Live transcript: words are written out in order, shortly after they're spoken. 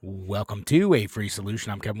Welcome to A Free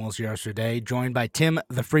Solution. I'm Kevin Wilson, your host today, joined by Tim,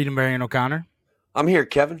 the Freedom Variant O'Connor. I'm here,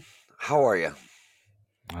 Kevin. How are you?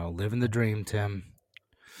 Oh, living the dream, Tim.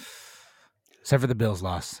 Except for the Bills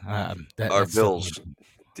loss. Our Bills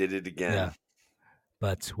did it again. Yeah.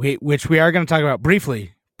 But which we are going to talk about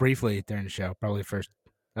briefly during the show, probably first,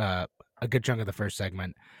 a good chunk of the first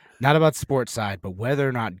segment. Not about the sports side, but whether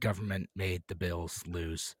or not government made the Bills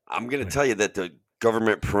lose. I'm going to tell you that the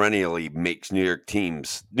government perennially makes New York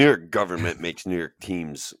government makes New York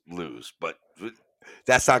teams lose, but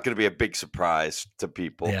that's not going to be a big surprise to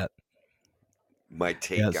people. Yeah. My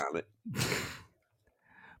take on it.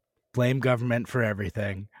 Blame government for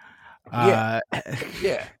everything. Yeah.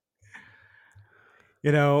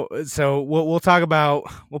 You know, so we'll talk about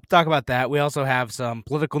that. We also have some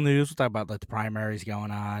political news. We'll talk about the primaries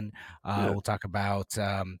going on. We'll talk about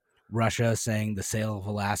Russia saying the sale of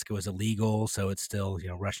Alaska was illegal, so it's still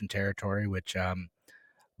Russian territory. Which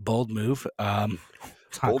bold move. Bold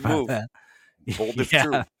move. That. Bold if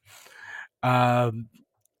true.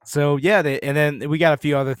 So yeah, and then we got a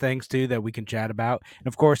few other things too that we can chat about. And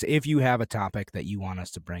of course, if you have a topic that you want us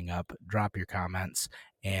to bring up, drop your comments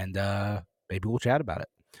and maybe we'll chat about it.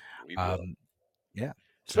 Yeah.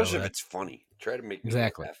 Especially if it's funny. Try to make me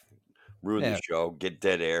laugh. Ruin the show, get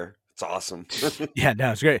dead air. It's awesome. Yeah,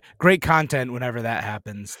 no, it's great. Great content whenever that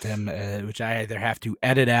happens, Tim, which I either have to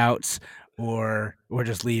edit out or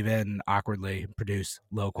just leave in awkwardly, produce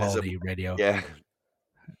low quality radio. Yeah.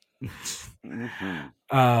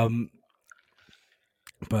 The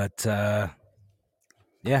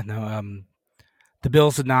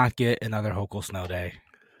Bills did not get another Hochul snow day.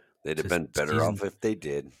 They'd have been better off if they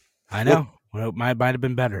did. I know. Well, it might have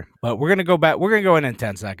been better. But we're gonna go back. We're gonna go in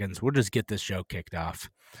 10 seconds. We'll just get this show kicked off.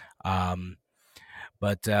 Going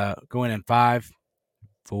in 5,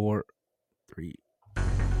 4, 3.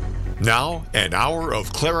 Now, an hour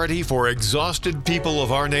of clarity for exhausted people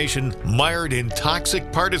of our nation mired in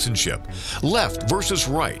toxic partisanship. Left versus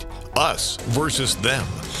right, us versus them.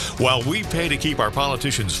 While we pay to keep our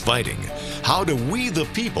politicians fighting, how do we, the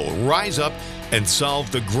people, rise up and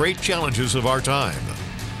solve the great challenges of our time?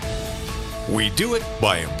 We do it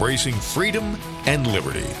by embracing freedom and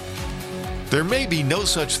liberty. There may be no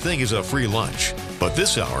such thing as a free lunch, but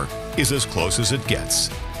this hour is as close as it gets.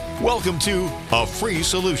 Welcome to A Free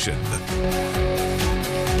Solution.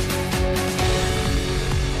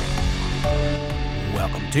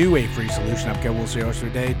 Welcome to A Free Solution. I'm Kevin Wilson, your host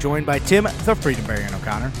today, joined by Tim, the Freedom Variant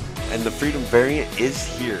O'Connor. And the Freedom Variant is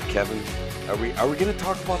here, Kevin. Are we going to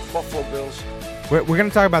talk about the Buffalo Bills? We're going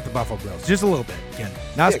to talk about the Buffalo Bills just a little bit. Again,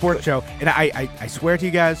 not a sports show. And I swear to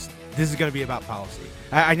you guys, this is going to be about policy.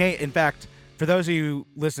 In fact, for those of you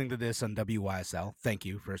listening to this on WYSL, thank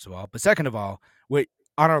you, first of all. But second of all,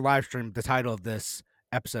 on our live stream, the title of this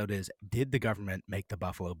episode is "Did the Government Make the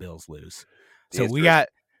Buffalo Bills Lose?" So we got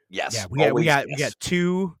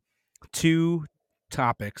two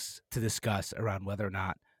topics to discuss around whether or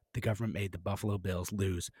not the government made the Buffalo Bills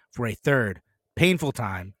lose for a third painful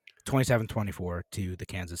time, 27-24 to the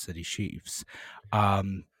Kansas City Chiefs.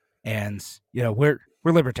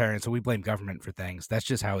 We're libertarians, so we blame government for things. That's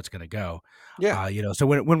just how it's going to go. Yeah. So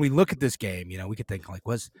when we look at this game, we could think like,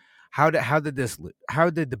 how did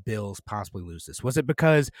the Bills possibly lose this? Was it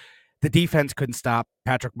because the defense couldn't stop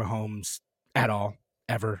Patrick Mahomes at all,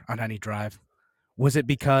 ever, on any drive? Was it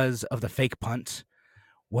because of the fake punt?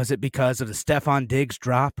 Was it because of the Stephon Diggs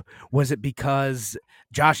drop? Was it because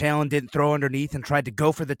Josh Allen didn't throw underneath and tried to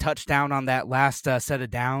go for the touchdown on that last set of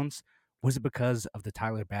downs? Was it because of the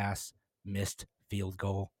Tyler Bass missed field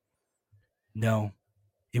goal? No,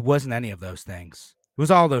 it wasn't any of those things. It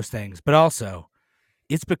was all those things, but also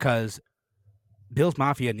it's because Bills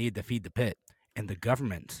Mafia needed to feed the pit, and the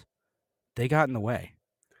government, they got in the way.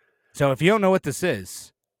 So if you don't know what this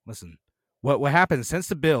is, listen, what happened since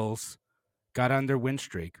the Bills got on their win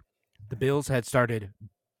streak, the Bills had started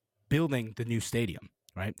building the new stadium,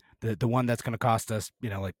 right? The one that's going to cost us,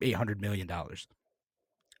 like $800 million of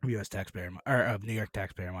U.S. taxpayer or of New York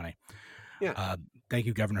taxpayer money. Yeah. Thank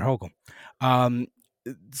you, Governor Hochul.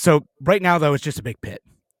 So right now, though, it's just a big pit.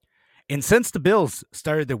 And since the Bills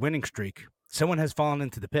started their winning streak, someone has fallen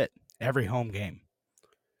into the pit. Every game,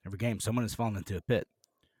 someone has fallen into a pit.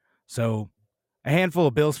 So a handful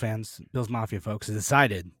of Bills fans, Bills Mafia folks, have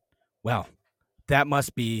decided, well, that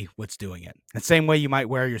must be what's doing it. The same way you might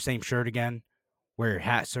wear your same shirt again, wear your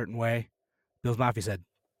hat a certain way. Bills Mafia said,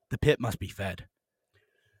 the pit must be fed.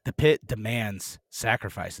 The pit demands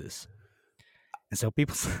sacrifices. And so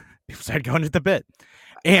people started going to the pit.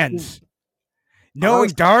 And knowing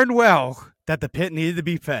darn well that the pit needed to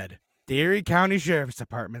be fed, the Erie County Sheriff's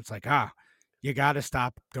Department's like, you got to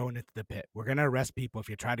stop going into the pit. We're going to arrest people if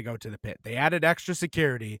you try to go to the pit. They added extra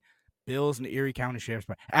security. Bills and Erie County Sheriff's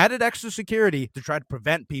Department added extra security to try to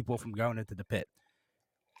prevent people from going into the pit.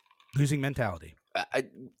 Losing mentality.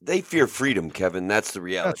 They fear freedom, Kevin. That's the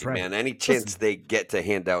reality, That's right. man. Any chance they get to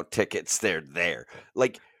hand out tickets, they're there.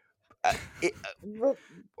 Like,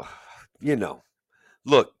 you know,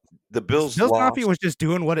 look, the Bills Mafia was just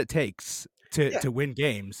doing what it takes to win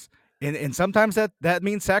games, and sometimes that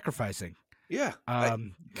means sacrificing. Yeah,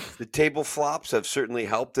 the table flops have certainly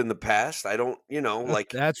helped in the past. I don't,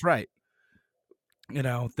 that's right.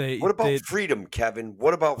 What about freedom, Kevin?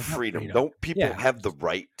 What about freedom? Don't people have the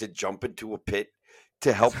right to jump into a pit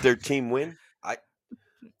to help their team win? I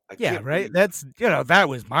can't right. That's that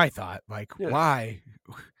was my thought. Like, why?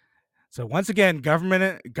 So once again,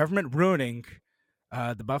 government ruining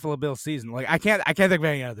the Buffalo Bills season. Like, I can't think of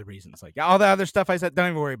any other reasons. Like, all the other stuff I said,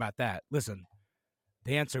 don't even worry about that. Listen,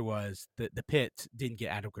 the answer was that the pit didn't get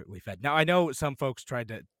adequately fed. Now, I know some folks tried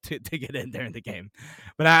to get in there in the game,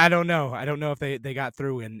 but I don't know. I don't know if they got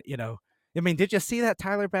through. And, I mean, did you see that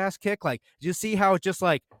Tyler Bass kick? Like, did you see how it just,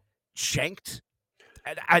 like, shanked?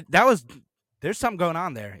 There's something going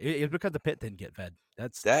on there. It's because the pit didn't get fed.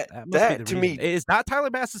 That to me, it's not Tyler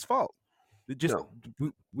Bass's fault. It just,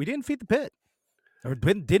 we didn't feed the pit. Or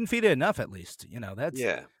didn't feed it enough, at least. That's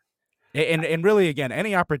And really, again,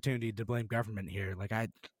 any opportunity to blame government here, like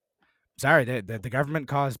sorry, the government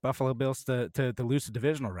caused Buffalo Bills to lose the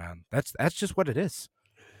divisional round. That's just what it is.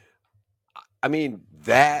 I mean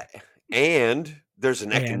that, and there's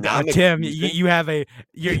an economic. Tim, you have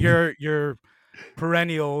your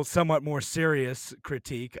perennial, somewhat more serious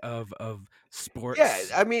critique of sports. Yeah,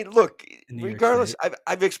 I mean, look, regardless,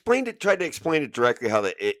 I've explained it, tried to explain it directly how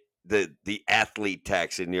the athlete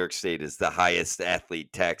tax in New York State is the highest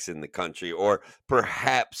athlete tax in the country, or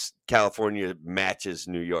perhaps California matches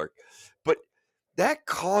New York. But that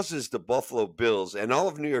causes the Buffalo Bills and all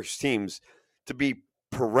of New York's teams to be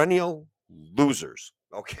perennial losers.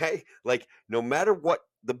 Okay? Like, no matter what,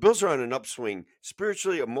 the Bills are on an upswing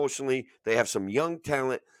spiritually, emotionally. They have some young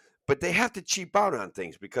talent, but they have to cheap out on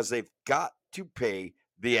things because they've got to pay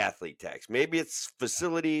the athlete tax. Maybe it's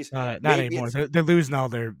facilities. Not anymore. They're losing all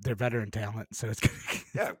their veteran talent, so it's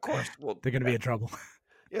yeah, of course. Well, they're going to be in trouble.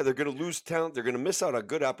 Yeah, they're going to lose talent. They're going to miss out on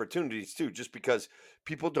good opportunities too, just because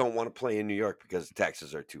people don't want to play in New York because the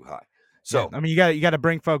taxes are too high. So I mean, you got to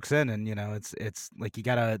bring folks in, and it's like you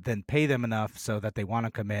got to then pay them enough so that they want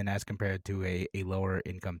to come in, as compared to a lower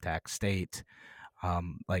income tax state,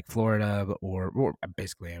 like Florida or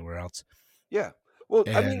basically anywhere else. Yeah. Well,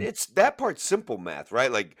 I mean, it's that part's simple math, right?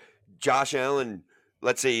 Like Josh Allen,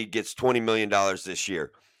 let's say he gets $20 million this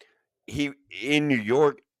year. He in New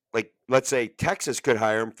York, like let's say Texas could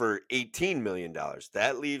hire him for $18 million.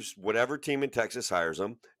 That leaves whatever team in Texas hires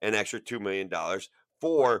him an extra $2 million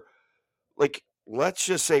for, like, let's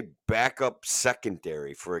just say backup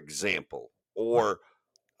secondary, for example, or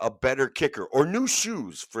a better kicker, or new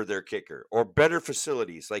shoes for their kicker, or better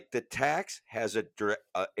facilities. Like, the tax has an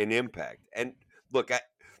impact. And look,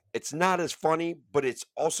 it's not as funny, but it's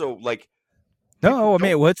also like, no, I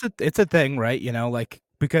mean, it's a thing, right? Like,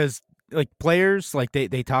 because like players, like they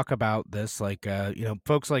talk about this, like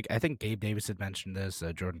folks like, I think Gabe Davis had mentioned this,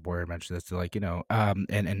 Jordan Boyer mentioned this, like and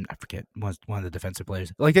I forget, one of the defensive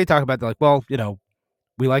players, like they talk about, they're like, well,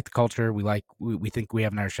 we like the culture, we think we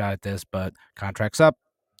have another shot at this, but contract's up.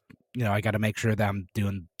 I got to make sure that I'm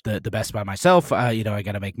doing the best by myself. I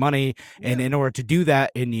got to make money, and in order to do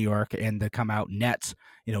that in New York and to come out net,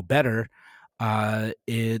 better,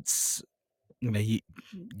 it's you're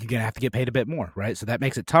gonna have to get paid a bit more, right? So that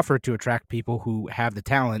makes it tougher to attract people who have the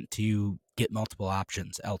talent to get multiple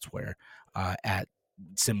options elsewhere at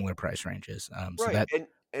similar price ranges. Right. So that,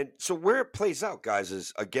 and so where it plays out, guys,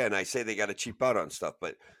 is, again, I say they got to cheap out on stuff,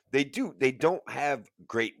 but they don't have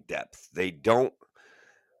great depth. They don't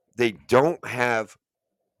have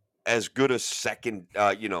as good a second,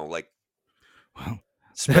 like,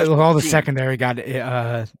 all the secondary got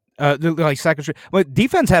like second string. Well,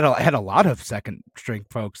 defense had a lot of second string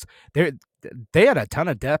folks. They had a ton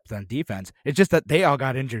of depth on defense. It's just that they all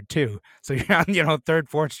got injured too. So you're on, third,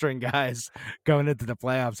 fourth string guys going into the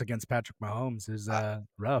playoffs against Patrick Mahomes is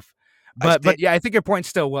rough. But yeah, I think your point's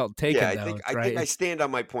still well taken. Yeah, I think I stand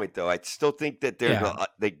on my point, though. I still think that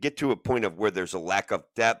they get to a point of where there's a lack of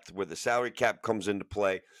depth, where the salary cap comes into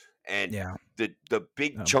play, and the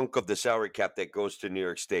big chunk of the salary cap that goes to New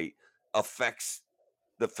York State affects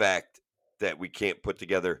the fact that we can't put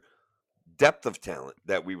together depth of talent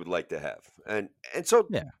that we would like to have, and so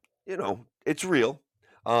it's real.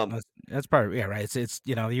 That's part of, right. It's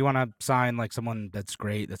you want to sign like someone that's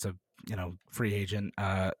great, that's a free agent,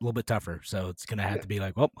 a little bit tougher. So it's gonna have to be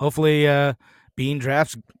like, well, hopefully Bean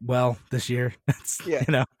drafts well this year.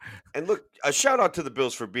 Yeah. And look, a shout out to the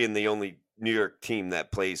Bills for being the only New York team that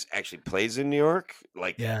actually plays in New York.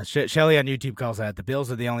 Like, yeah, Shelly on YouTube calls that the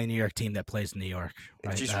Bills are the only New York team that plays in New York.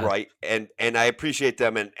 Right? She's right, and I appreciate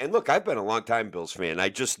them. And look, I've been a long time Bills fan. I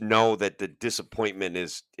just know that the disappointment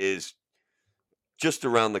is just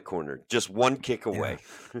around the corner, just one kick away.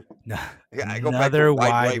 Yeah. I go back to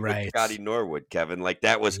wide right with Scotty Norwood, Kevin. Like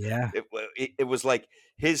that was it was like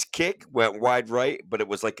his kick went wide right, but it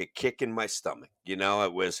was like a kick in my stomach.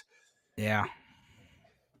 It was. Yeah.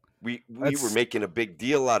 We were making a big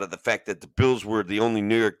deal out of the fact that the Bills were the only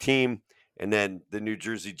New York team, and then the New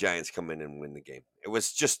Jersey Giants come in and win the game. It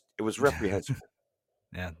was reprehensible.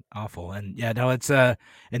 Yeah, awful. And it's and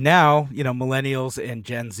now, millennials and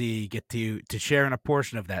Gen Z get to share in a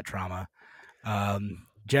portion of that trauma.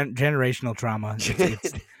 Generational trauma.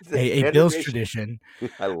 It's a Bills tradition.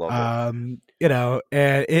 I love it.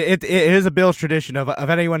 And it is a Bills tradition of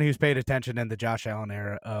anyone who's paid attention in the Josh Allen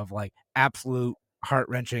era of like absolute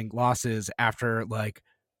heart-wrenching losses after like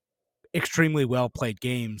extremely well played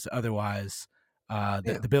games. Otherwise,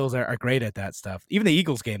 the Bills are great at that stuff. Even the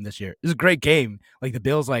Eagles game this year is a great game. Like the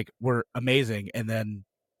Bills were amazing and then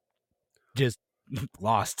just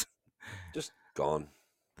lost. Just gone.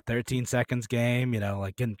 13 seconds game,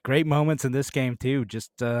 like in great moments in this game too.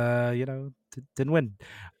 Just didn't win.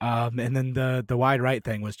 And then the wide right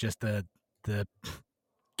thing was just the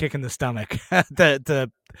kick in the stomach,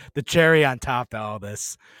 the cherry on top to all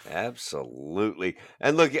this. Absolutely.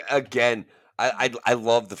 And look, again, I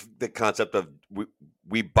love the concept of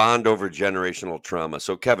we bond over generational trauma.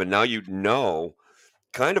 So Kevin, now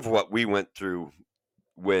kind of what we went through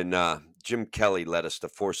when Jim Kelly led us to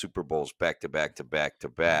 4 Super Bowls back to back to back to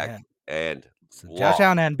back. Yeah. And so Josh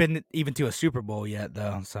Allen hadn't been even to a Super Bowl yet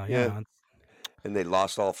though. So and they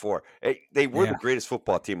lost all 4. They were the greatest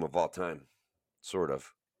football team of all time, sort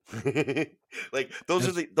of. Like those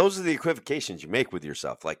are the equivocations you make with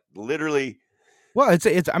yourself. Like literally. Well,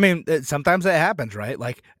 sometimes it happens, right?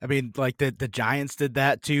 Like, like the Giants did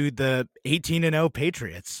that to the 18-0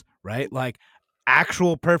 Patriots, right? Like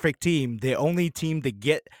actual perfect team, the only team to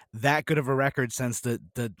get that good of a record since the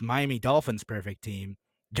Miami Dolphins perfect team.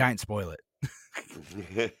 Giants spoil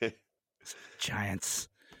it. Giants.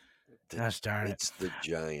 Gosh darn it. It's the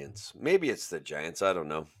Giants. Maybe it's the Giants. I don't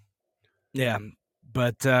know. Yeah.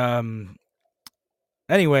 But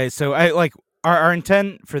anyway, so I like our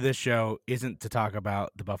intent for this show isn't to talk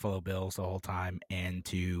about the Buffalo Bills the whole time and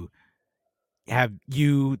to have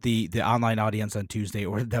you, the online audience on Tuesday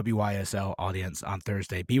or the WYSL audience on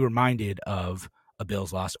Thursday, be reminded of a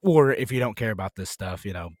Bills loss. Or if you don't care about this stuff,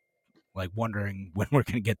 like wondering when we're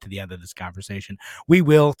going to get to the end of this conversation, we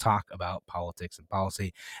will talk about politics and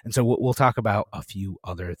policy. And so we'll talk about a few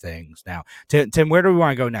other things now. Tim, where do we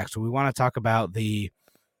want to go next? So we want to talk about the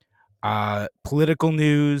political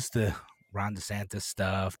news, the Ron DeSantis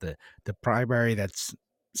stuff, the primary that's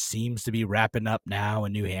seems to be wrapping up now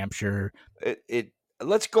in New Hampshire.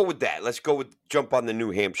 Let's go with that. Let's jump on the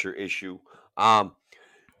New Hampshire issue.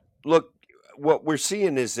 Look, what we're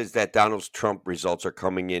seeing is that Donald Trump results are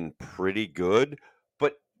coming in pretty good.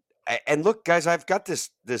 And look, guys, I've got this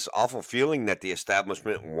awful feeling that the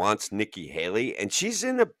establishment wants Nikki Haley, and she's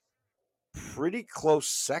in a pretty close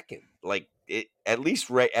second. Like at least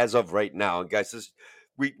right as of right now. And guys,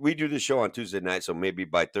 we do this show on Tuesday night, so maybe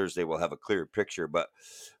by Thursday we'll have a clearer picture. But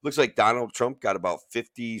looks like Donald Trump got about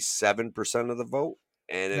 57% of the vote.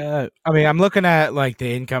 And I'm looking at like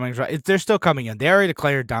the incomings. They're still coming in. They already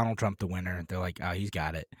declared Donald Trump the winner. They're like, oh, he's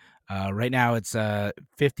got it. Right now it's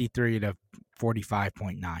 53 to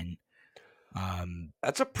 45.9.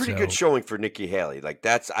 That's a pretty good showing for Nikki Haley. Like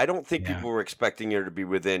I don't think people were expecting her to be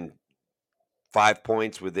within 5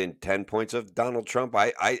 points, within 10 points of Donald Trump.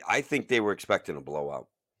 I think they were expecting a blowout.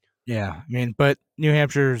 Yeah, but New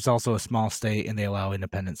Hampshire is also a small state, and they allow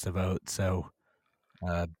independents to vote. So,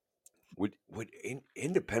 would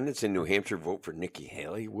independents in New Hampshire vote for Nikki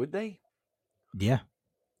Haley? Would they? Yeah.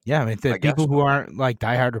 The people who aren't like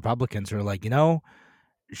diehard Republicans are like,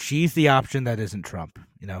 she's the option that isn't Trump.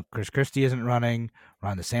 Chris Christie isn't running.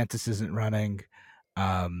 Ron DeSantis isn't running.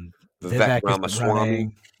 Vivek isn't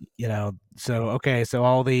running. So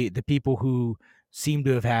all the people who seem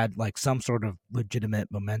to have had like some sort of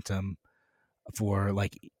legitimate momentum for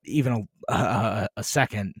like even a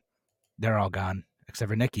second, they're all gone except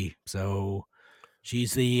for Nikki. So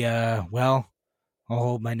she's the I'll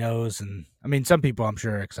hold my nose. And some people I'm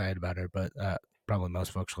sure are excited about her, but probably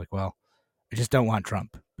most folks are like, well, I just don't want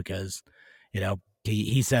Trump because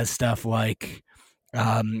he says stuff like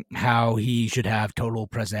how he should have total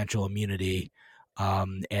presidential immunity,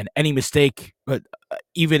 and any mistake, but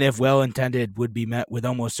even if well intended, would be met with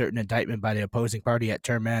almost certain indictment by the opposing party at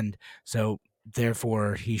term end. So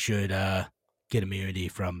therefore, he should get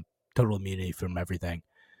total immunity from everything.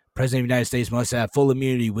 President of the United States must have full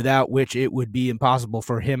immunity, without which it would be impossible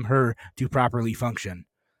for her to properly function.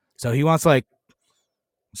 So he wants like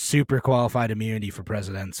super qualified immunity for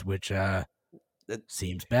presidents, which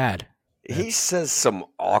seems bad. He says some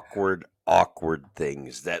awkward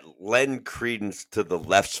things that lend credence to the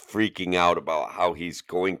left's freaking out about how he's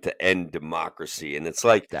going to end democracy. And it's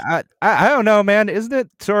like, I don't know, man. Isn't it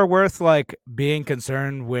sort of worth like being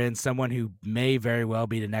concerned when someone who may very well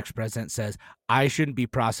be the next president says, I shouldn't be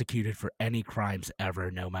prosecuted for any crimes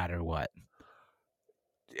ever, no matter what?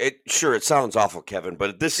 It sounds awful, Kevin,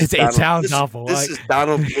 but this is awful. This is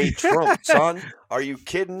Donald J. Trump, son. Are you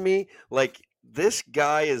kidding me? Like, this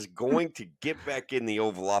guy is going to get back in the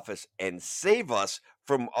Oval Office and save us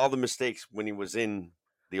from all the mistakes when he was in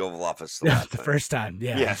the Oval Office the first time.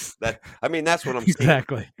 Yeah. Yes. That's what I'm saying.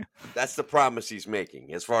 Exactly. That's the promise he's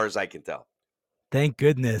making, as far as I can tell. Thank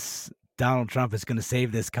goodness Donald Trump is going to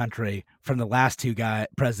save this country from the last two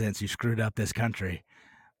presidents who screwed up this country.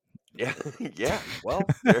 Yeah. Yeah. Well,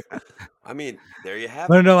 there you have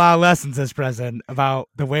it. Learned a lot of lessons as president about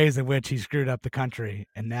the ways in which he screwed up the country.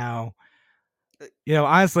 And now,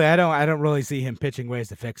 honestly, I don't really see him pitching ways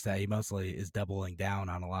to fix that. He mostly is doubling down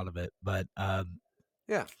on a lot of it. But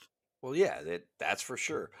yeah, well, yeah, that's for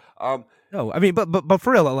sure. No, I mean, but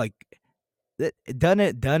for real, like, doesn't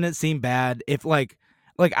it seem bad if like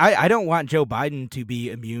I don't want Joe Biden to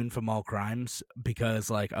be immune from all crimes because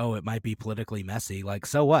like, oh, it might be politically messy. Like,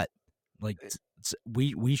 so what? Like,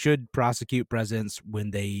 we should prosecute presidents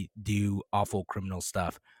when they do awful criminal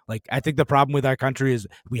stuff. Like, I think the problem with our country is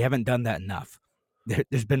we haven't done that enough.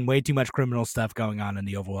 There's been way too much criminal stuff going on in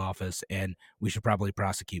the Oval Office, and we should probably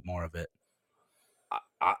prosecute more of it.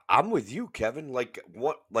 I'm with you, Kevin. Like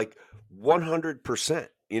 100%.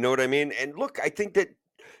 You know what I mean? And look, I think that,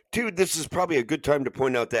 dude, this is probably a good time to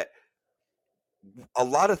point out that a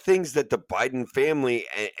lot of things that the Biden family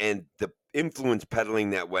and the influence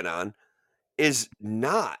peddling that went on is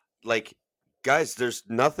not like, guys, there's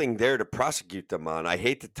nothing there to prosecute them on. I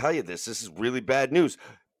hate to tell you this. This is really bad news.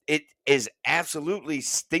 It is absolutely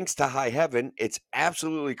stinks to high heaven. It's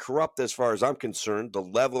absolutely corrupt as far as I'm concerned. The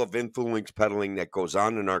level of influence peddling that goes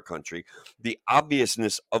on in our country, the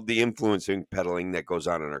obviousness of the influencing peddling that goes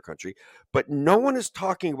on in our country. But no one is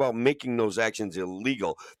talking about making those actions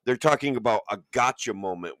illegal. They're talking about a gotcha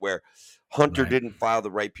moment where Hunter didn't file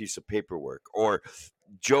the right piece of paperwork, or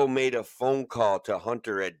Joe made a phone call to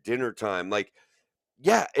Hunter at dinner time. Like,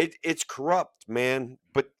 yeah, it's corrupt, man.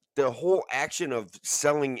 But the whole action of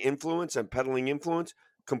selling influence and peddling influence,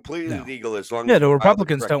 completely legal as long as the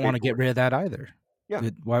Republicans don't want to get rid of that either. Yeah.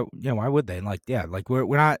 Why would they? Like, yeah, like we're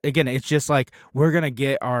not, again, it's just like, we're going to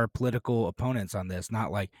get our political opponents on this,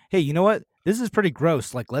 not like, hey, you know what? This is pretty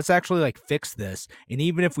gross. Like, let's actually like fix this. And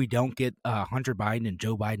even if we don't get Hunter Biden and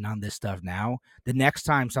Joe Biden on this stuff now, the next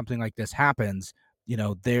time something like this happens,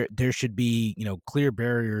 there should be, clear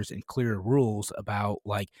barriers and clear rules about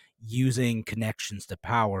like using connections to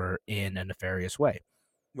power in a nefarious way.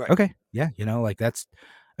 Right. Okay. Yeah. Like that's,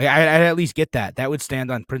 I'd at least get that. That would stand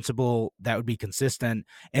on principle. That would be consistent.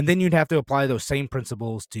 And then you'd have to apply those same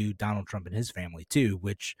principles to Donald Trump and his family too,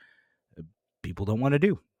 which people don't want to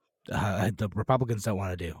do. The Republicans don't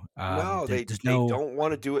want to do. No, they don't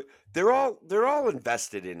want to do it. They're all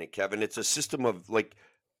invested in it, Kevin. It's a system of like,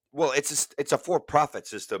 well, it's a for-profit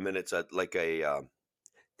system, and it's a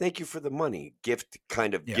thank you for the money gift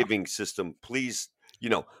kind of giving system. Please,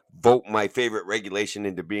 vote my favorite regulation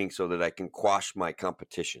into being so that I can quash my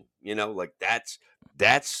competition. Like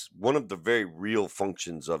that's one of the very real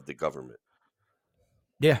functions of the government.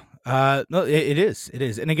 Yeah. No, it is.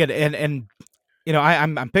 And again, and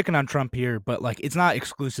I'm picking on Trump here, but like, it's not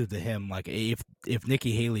exclusive to him. Like, if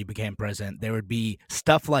Nikki Haley became president, there would be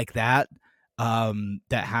stuff like that.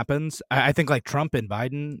 That happens. I think like Trump and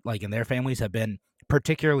Biden, like, and their families have been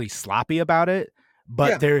particularly sloppy about it,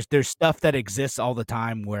 but there's stuff that exists all the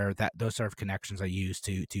time where those sort of connections are used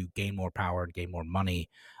to gain more power and gain more money,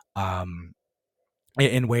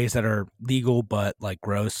 in ways that are legal but like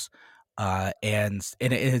gross, and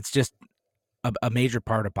it's just a major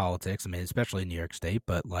part of politics. I mean, especially in New York State,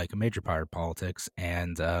 but like a major part of politics,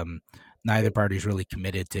 and neither party is really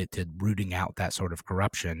committed to rooting out that sort of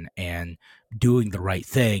corruption and doing the right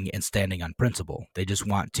thing and standing on principle. They just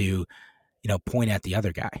want to, point at the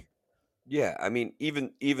other guy. Yeah, I mean,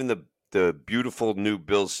 even the beautiful new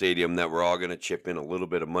Bills stadium that we're all going to chip in a little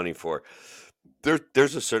bit of money for,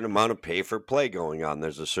 there's a certain amount of pay for play going on.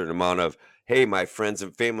 There's a certain amount of, hey, my friends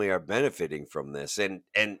and family are benefiting from this, and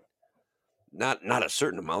not a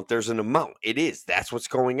certain amount. There's an amount. That's what's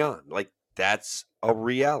going on. Like, that's a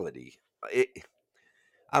reality.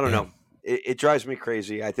 I don't know. It drives me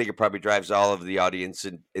crazy. I think it probably drives all of the audience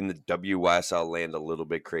in the WSL land a little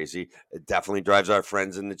bit crazy. It definitely drives our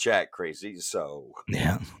friends in the chat crazy. So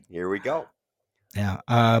yeah, here we go. Yeah.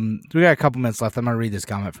 We got a couple minutes left. I'm going to read this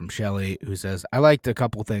comment from Shelly, who says, I liked a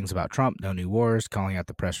couple things about Trump, no new wars, calling out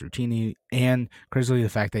the press routinely, and critically the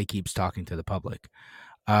fact that he keeps talking to the public.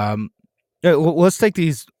 Let's take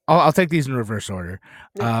these. I'll take these in reverse order.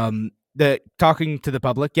 Yeah. The talking to the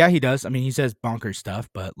public. Yeah, he does. I mean, he says bonkers stuff,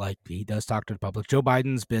 but like he does talk to the public. Joe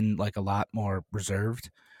Biden's been like a lot more reserved.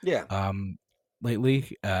 Yeah.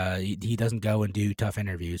 Lately, he doesn't go and do tough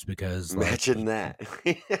interviews because imagine that.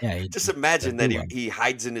 Yeah, just imagine that he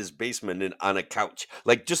hides in his basement and on a couch.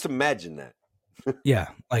 Like, just imagine that. Yeah,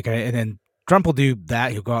 like, and then Trump will do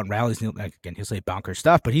that. He'll go out and rallies. And he'll say bonkers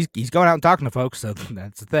stuff, but he's going out and talking to folks. So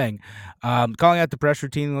that's the thing. Calling out the press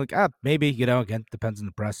routine, like, maybe, again, depends on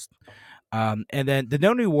the press. And then the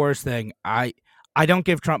no new wars thing, I don't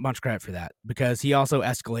give Trump much credit for that because he also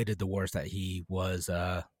escalated the wars that he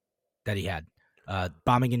had.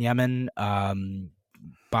 Bombing in Yemen,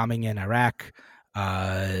 bombing in Iraq,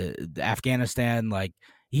 Afghanistan, like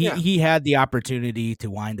he had the opportunity to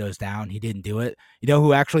wind those down. He didn't do it. You know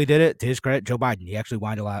who actually did it? To his credit, Joe Biden. He actually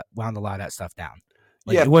wound a lot of that stuff down.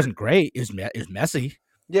 Like, it wasn't great. It was messy.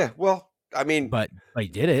 Yeah, well, I mean, but he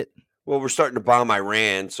did it. Well, we're starting to bomb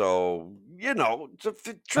Iran, so it's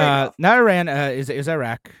a trade-off. Not Iran. Is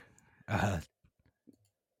Iraq.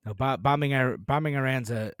 No, bombing Iran's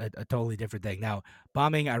a totally different thing. Now,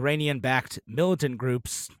 bombing Iranian-backed militant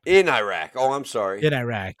groups in Iraq. Oh, I'm sorry. In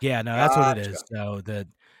Iraq, yeah, no, that's what it is. So the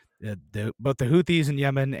both the Houthis in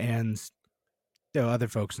Yemen and other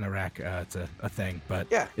folks in Iraq, it's a thing. But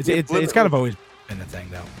yeah, it's kind of always been a thing,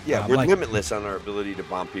 though. Yeah, we're limitless on our ability to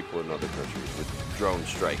bomb people in other countries with drone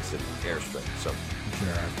strikes and airstrikes. So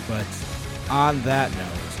sure, but on that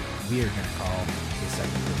note, we are going to call this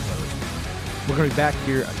segment to a close. We're going to be back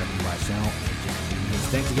here on WYSL in just a few minutes.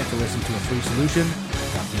 Thanks again for listening to A Free Solution.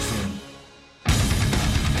 Talk to you soon.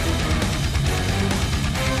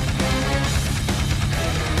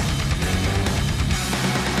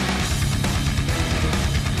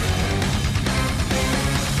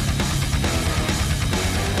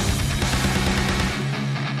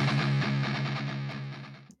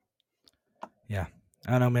 Yeah,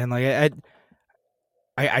 I don't know, man. Like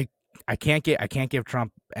I can't give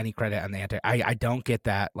Trump any credit on the anti. I don't get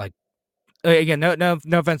that. Like, again, no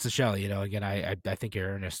offense to Shelley. Again, I think you're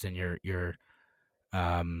earnest in your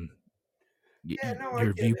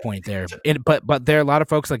viewpoint there. But there are a lot of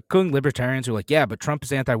folks, like, including libertarians, who are like, yeah, but Trump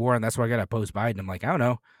is anti-war and that's why I got to oppose Biden. I'm like, I don't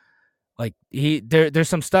know. Like, there's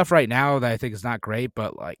some stuff right now that I think is not great,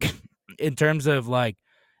 but like in terms of like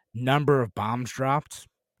number of bombs dropped,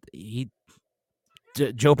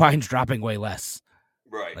 Joe Biden's dropping way less.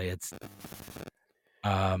 Right. Like, it's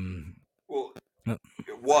well, it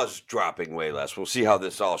was dropping way less. We'll see how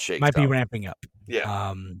this all shakes out. Might be ramping up.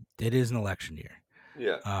 Yeah. It is an election year.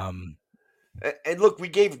 Yeah. And look, we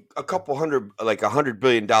gave $100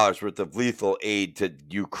 billion worth of lethal aid to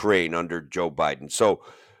Ukraine under Joe Biden. So,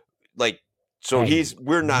 we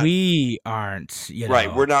aren't,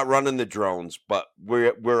 right. We're not running the drones, but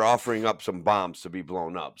we're offering up some bombs to be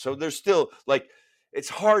blown up. So there's still it's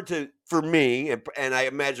hard for me, and I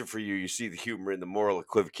imagine for you, you see the humor and the moral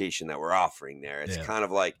equivocation that we're offering there. It's kind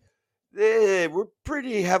of like, we're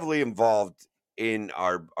pretty heavily involved in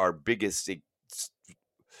our biggest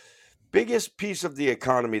piece of the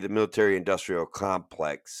economy, the military-industrial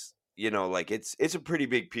complex. It's a pretty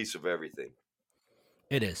big piece of everything.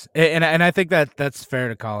 It is, and I think that's fair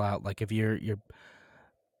to call out. Like, if you're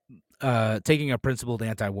taking a principled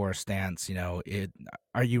anti-war stance,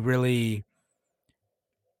 are you really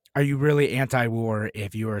anti-war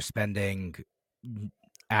if you are spending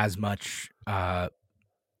as much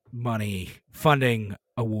money funding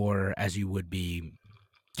a war as you would be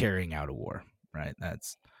carrying out a war, right?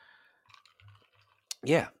 That's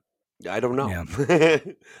I don't know. Yeah.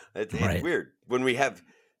 It's weird when we have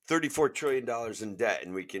 $34 trillion in debt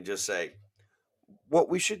and we can just say what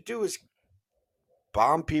we should do is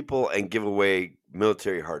bomb people and give away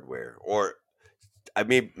military hardware, or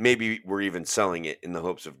maybe we're even selling it in the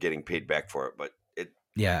hopes of getting paid back for it. But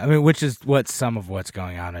which is some of what's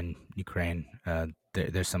going on in Ukraine.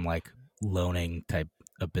 There's some like loaning type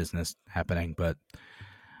of business happening, but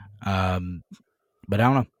I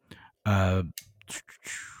don't know.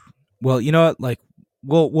 Well, you know what? Like,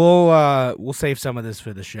 we'll save some of this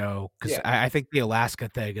for the show because Yeah. I think the Alaska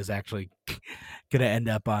thing is actually gonna end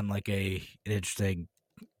up on like an interesting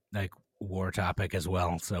like war topic as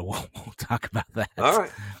well. So we'll talk about that. All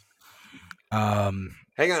right.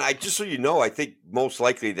 Hang on. Just so you know, I think most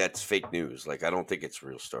likely that's fake news. Like, I don't think it's a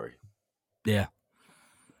real story. Yeah.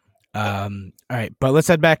 All right, but let's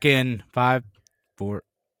head back in 5, 4,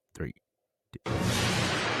 3, 2.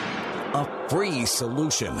 A free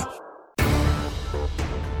solution.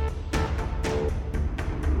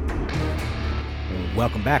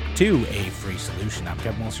 Welcome back to A Free Solution. I'm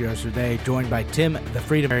Kevin Wilson today, joined by Tim, the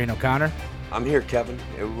Freedomarian O'Connor. I'm here, Kevin.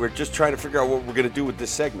 We're just trying to figure out what we're going to do with this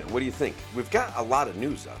segment. What do you think? We've got a lot of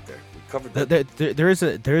news out there. We covered that. There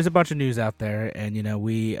is a bunch of news out there, and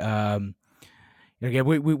we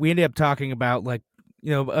we ended up talking about like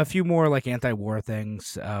a few more like anti-war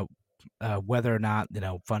things, whether or not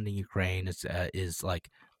funding Ukraine is like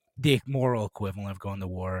the moral equivalent of going to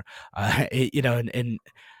war. And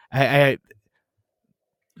I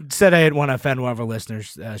said I didn't want to offend one of our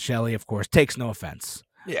listeners. Shelley, of course, takes no offense.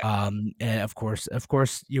 Yeah. And of course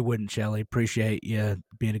you wouldn't, Shelley. Appreciate you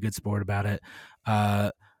being a good sport about it.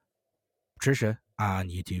 Patricia on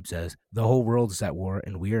YouTube says the whole world is at war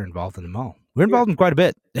and we are involved in them all. We're involved in quite a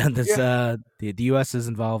bit. And this the U.S. is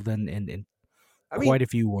involved in quite a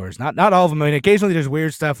few wars. Not all of them. I mean, occasionally there's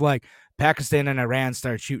weird stuff like Pakistan and Iran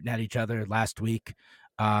started shooting at each other last week.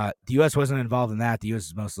 The U.S. wasn't involved in that. The U.S.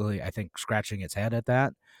 is mostly, I think, scratching its head at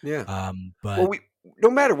that. Yeah. But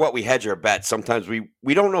no matter what, we hedge our bets. Sometimes we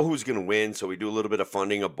don't know who's going to win, so we do a little bit of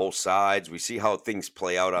funding of both sides. We see how things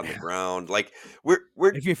play out on the ground. Like we're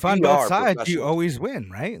if you fund both sides, you always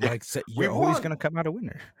win, right? Yeah. Like you're always going to come out a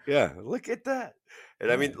winner. Yeah, look at that.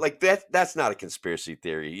 And I mean, like that's not a conspiracy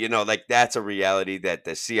theory. Like that's a reality that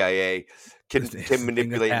the CIA can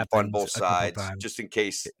manipulate and fund both sides just in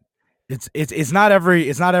case. It's not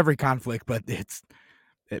every conflict, but it's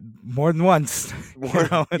more than once.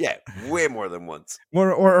 Yeah, way more than once.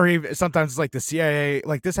 Or even sometimes it's like the CIA,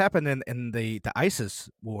 like this happened in the ISIS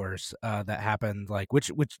wars that happened, like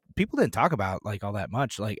which people didn't talk about like all that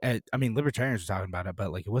much. Like I mean, libertarians were talking about it,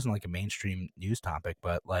 but like it wasn't like a mainstream news topic.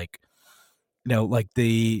 But like like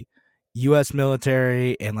the U.S.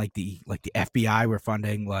 military and like the FBI were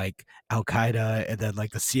funding like Al Qaeda, and then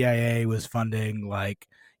like the CIA was funding like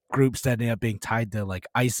groups that ended up being tied to like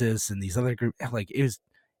ISIS and these other groups. Like it was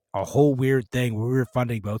a whole weird thing where we were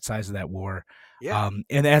funding both sides of that war. Yeah.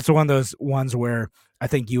 And that's one of those ones where I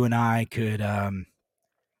think you and I could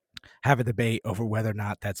have a debate over whether or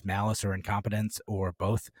not that's malice or incompetence or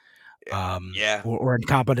both. Or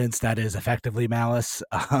incompetence that is effectively malice.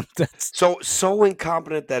 So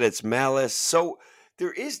incompetent that it's malice. So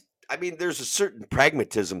there's a certain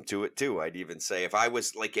pragmatism to it too. I'd even say if I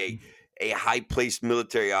was like a high-placed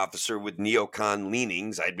military officer with neocon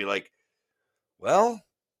leanings, I'd be like, well,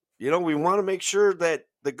 we want to make sure that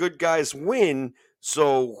the good guys win.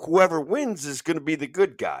 So whoever wins is going to be the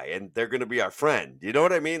good guy and they're going to be our friend. You know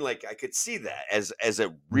what I mean? Like I could see that as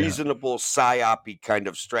a reasonable psyop kind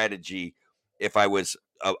of strategy if I was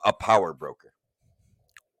a power broker.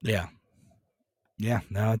 Yeah. Yeah.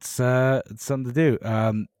 No, it's something to do.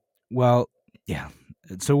 Well, yeah.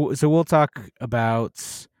 So we'll talk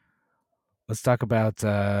about, let's talk about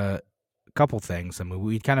a couple things. I mean,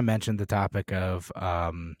 we kind of mentioned the topic of,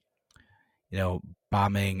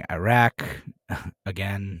 bombing Iraq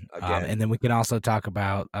again. And then we can also talk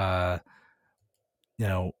about,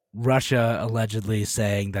 Russia allegedly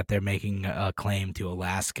saying that they're making a claim to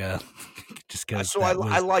Alaska. Just because. So I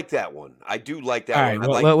like that one. I do like that one.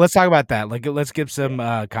 All right, well, let's talk about that. Like, let's give some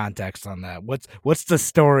context on that. What's the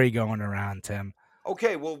story going around, Tim?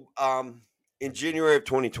 Okay, well, in January of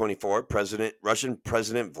 2024, Russian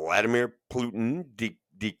President Vladimir Putin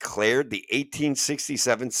declared the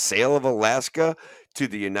 1867 sale of Alaska to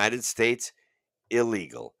the United States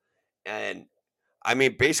illegal. And I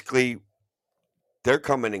mean, basically, they're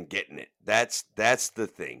coming and getting it. That's the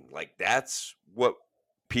thing. Like, that's what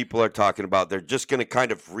people are talking about. They're just going to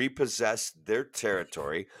kind of repossess their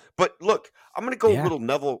territory. But look, I'm going to go a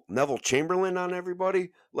little Neville Chamberlain on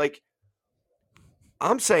everybody. Like,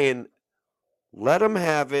 I'm saying, let them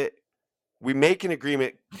have it. We make an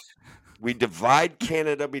agreement. We divide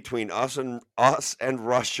Canada between us and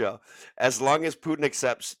Russia as long as Putin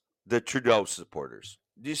accepts the Trudeau supporters.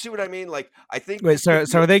 Do you see what I mean? Like, I think. Wait, so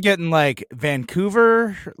are they getting like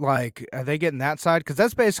Vancouver? Like, are they getting that side? Because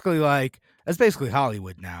that's basically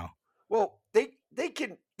Hollywood now. Well, they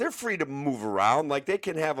they're free to move around. Like they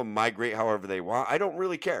can have them migrate however they want. I don't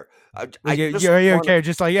really care. You don't care.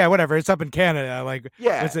 Just like, yeah, whatever. It's up in Canada. Like,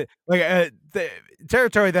 yeah, what's it like? The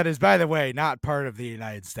territory that is, by the way, not part of the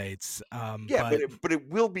United States. Yeah, but it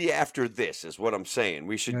will be after this, is what I'm saying.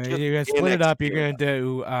 We should. You're gonna split it up. You're gonna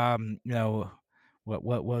do, you know, what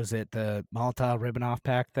was it? The Molotov-Ribbentrop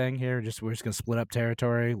Pact thing here. We're just gonna split up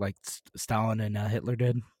territory like Stalin and Hitler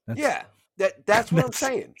did. That's what I'm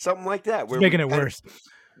saying. Something like that. We're making it worse.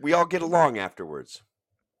 We all get along afterwards.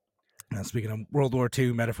 Now, speaking of World War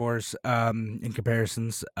II metaphors, in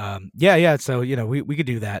comparisons, yeah. So we could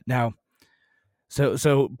do that now.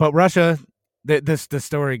 But Russia, the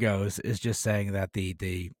story goes is just saying that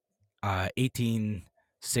the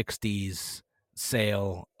 1860s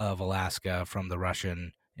sale of Alaska from the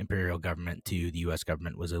Russian imperial government to the U.S.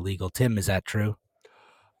 government was illegal. Tim, is that true?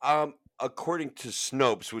 According to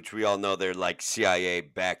Snopes, which we all know they're like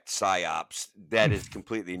CIA-backed psyops, that is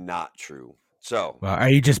completely not true. So, well, are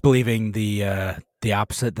you just believing the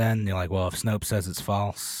opposite then? You're like, well, if Snopes says it's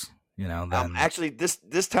false, then actually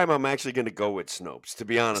this time I'm actually going to go with Snopes. To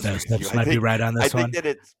be honest, with you. Snopes might be right on this one. I think that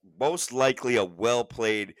it's most likely a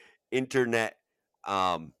well-played internet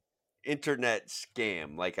scam.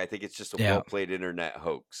 Like I think it's just a well-played internet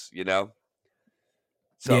hoax.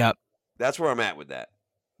 So that's where I'm at with that.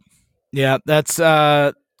 Yeah, that's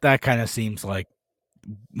that kind of seems like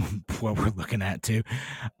what we're looking at too.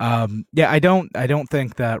 I don't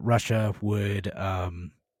think that Russia would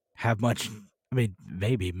have much. I mean,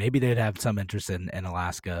 maybe they'd have some interest in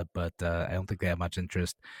Alaska, but I don't think they have much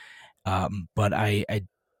interest. But I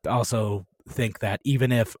also think that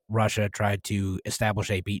even if Russia tried to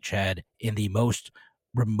establish a beachhead in the most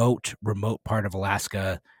remote part of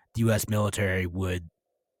Alaska, the U.S. military would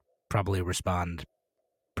probably respond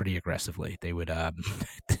pretty aggressively. They would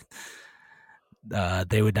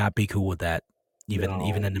they would not be cool with that, even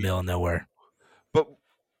in the middle of nowhere. But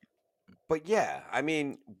yeah, I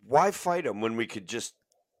mean, why fight them when we could just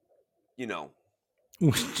take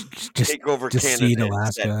over Canada? Cede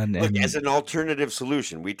Alaska and as an alternative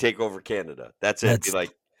solution, we take over Canada. That's it. Be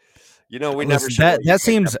like, we never. That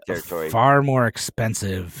seems far more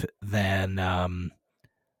expensive than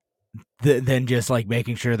just like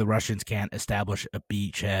making sure the Russians can't establish a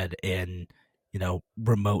beachhead in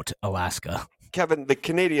remote Alaska. Kevin, the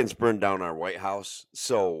Canadians burned down our White House,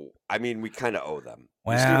 so I mean we kind of owe them.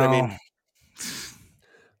 Well, you see what I mean?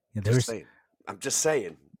 I'm just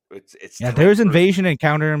saying. It's there's invasion and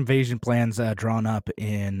counter invasion plans drawn up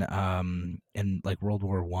in like World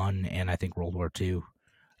War I and I think World War II,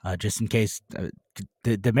 just in case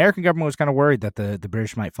the American government was kind of worried that the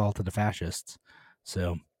British might fall to the fascists.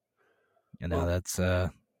 So that's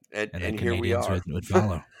and here we are. Would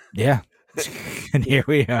follow. Yeah. And here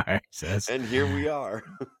we are. And here we are.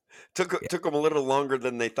 Took them a little longer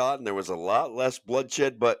than they thought, and there was a lot less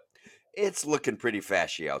bloodshed, but it's looking pretty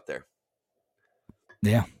fashy out there.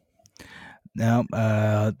 Yeah. No,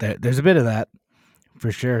 there's a bit of that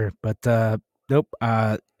for sure, but nope.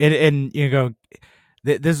 And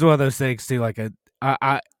this is one of those things too. Like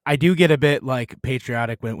I do get a bit like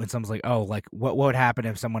patriotic when someone's like, oh, like what would happen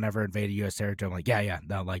if someone ever invaded U.S. territory? I'm like, yeah,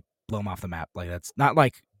 no, like blow them off the map. Like that's not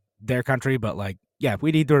like their country, but like, yeah,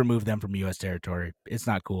 we need to remove them from U.S. territory. It's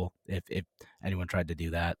not cool if anyone tried to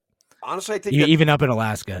do that. Honestly, I think even up in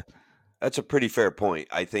Alaska. That's a pretty fair point.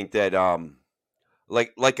 I think that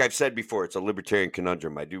like I've said before, it's a libertarian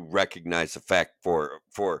conundrum. I do recognize the fact for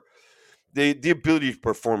the ability to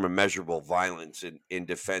perform immeasurable violence in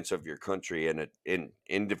defense of your country and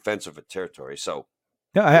in defense of a territory. So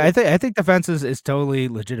no, I think defense is totally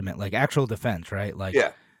legitimate, like actual defense, right? Like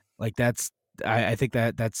like that's. I think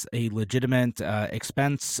that's a legitimate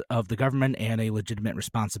expense of the government and a legitimate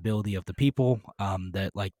responsibility of the people.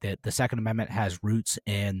 That like the Second Amendment has roots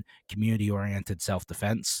in community-oriented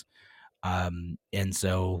self-defense, and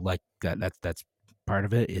so like that's part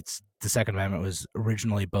of it. It's the Second Amendment was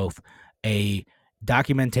originally both a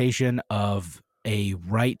documentation of a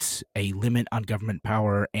right, a limit on government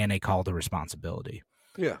power, and a call to responsibility.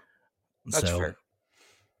 Yeah, that's fair.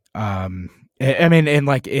 I mean,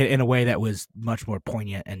 in a way that was much more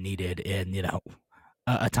poignant and needed in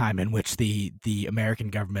a time in which the American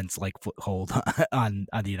government's like foothold on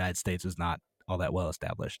the United States was not all that well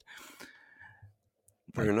established.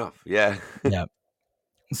 Fair enough. Yeah. Yeah.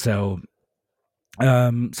 So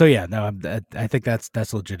yeah, no, I think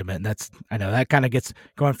that's legitimate, and I know that kind of gets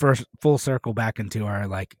going full circle back into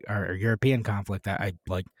our European conflict. I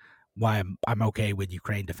like why I'm okay with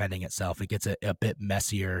Ukraine defending itself. It gets a bit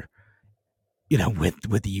messier,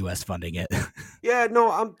 with the U.S. funding it. Yeah, no,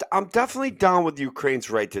 I'm definitely down with Ukraine's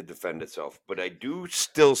right to defend itself, but I do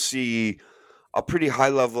still see a pretty high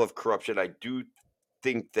level of corruption. I do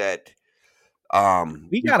think that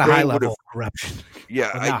we got a high level of corruption. Yeah,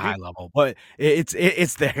 well, not high level, but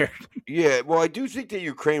it's there. Yeah, well, I do think that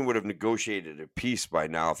Ukraine would have negotiated a peace by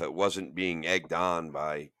now if it wasn't being egged on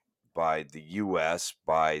by the U.S.,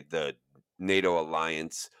 by the NATO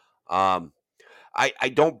alliance. I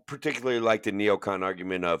don't particularly like the neocon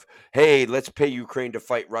argument of, hey, let's pay Ukraine to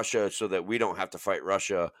fight Russia so that we don't have to fight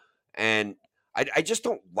Russia. And I just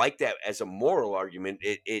don't like that as a moral argument.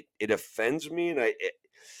 It offends me, and it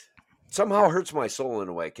somehow hurts my soul in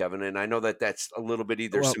a way, Kevin. And I know that that's a little bit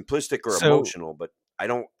either simplistic or emotional, but I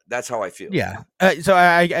don't. That's how I feel. Yeah. So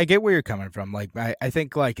I get where you're coming from. Like I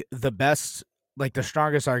think like the best, like the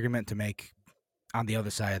strongest argument to make on the other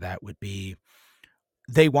side of that would be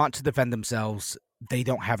they want to defend themselves. They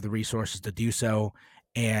don't have the resources to do so,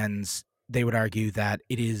 and they would argue that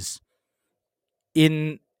it is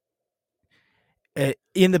in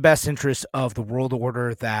the best interest of the world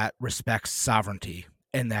order that respects sovereignty,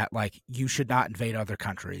 and that like you should not invade other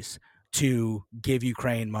countries to give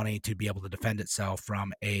Ukraine money to be able to defend itself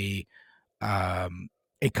from a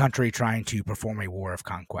country trying to perform a war of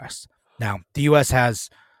conquest. Now, the U.S. has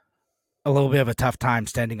a little bit of a tough time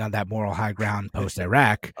standing on that moral high ground post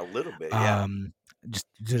Iraq. A little bit, yeah. Just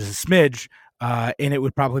a smidge, and it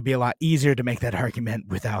would probably be a lot easier to make that argument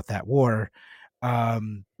without that war.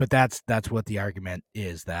 But that's what the argument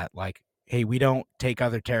is, that like, hey, we don't take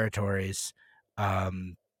other territories,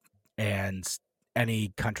 and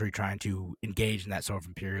any country trying to engage in that sort of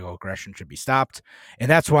imperial aggression should be stopped.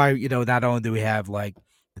 And that's why, not only do we have like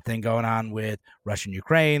the thing going on with Russia and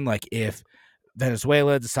Ukraine, like if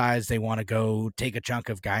Venezuela decides they want to go take a chunk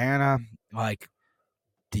of Guyana, like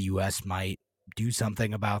the U.S. might do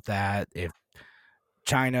something about that. If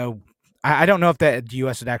China, I don't know if the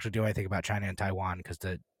U.S. would actually do anything about China and Taiwan, because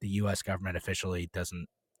the U.S. government officially doesn't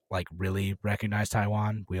like really recognize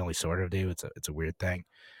Taiwan. We only sort of do. It's a weird thing.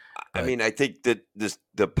 I mean, I think that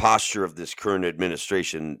the posture of this current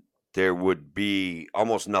administration, there would be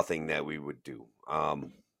almost nothing that we would do,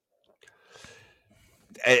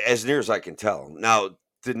 as near as I can tell. Now,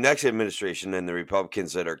 the next administration and the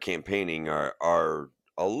Republicans that are campaigning are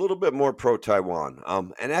a little bit more pro-Taiwan.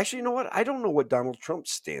 And actually, you know what? I don't know what Donald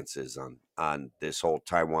Trump's stance is on this whole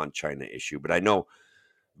Taiwan-China issue, but I know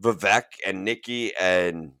Vivek and Nikki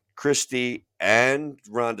and Christie and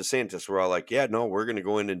Ron DeSantis were all like, yeah, no, we're going to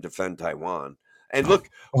go in and defend Taiwan. And look,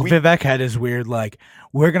 Vivek had his weird, like,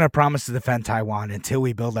 we're going to promise to defend Taiwan until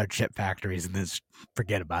we build our chip factories and then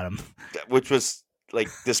forget about them. Which was like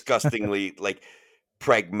disgustingly like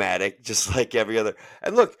pragmatic, just like every other.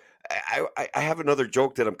 And look, I have another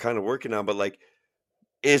joke that I'm kind of working on, but like,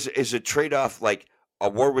 is a trade-off like a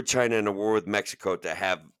war with China and a war with Mexico to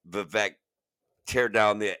have Vivek tear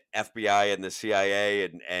down the FBI and the CIA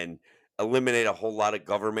and eliminate a whole lot of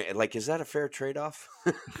government? And like, is that a fair trade-off?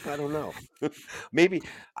 I don't know. Maybe.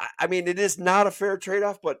 I mean, it is not a fair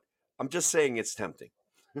trade-off, but I'm just saying it's tempting.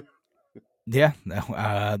 Yeah.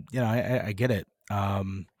 I get it.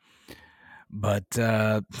 But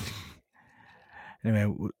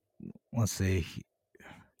anyway, let's see.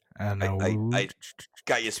 I don't know. I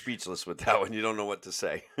got you speechless with that one. You don't know what to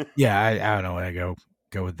say. Yeah, I don't know where to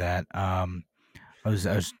go with that. I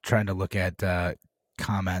was trying to look at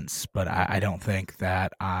comments, but I don't think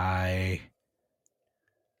that I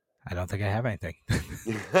don't think I have anything.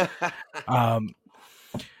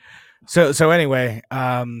 So anyway,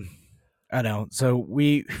 I know. So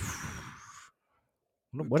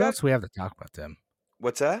what else do we have to talk about, Tim?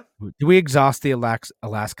 What's that? Do we exhaust the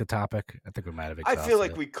Alaska topic? I think we might have exhausted I feel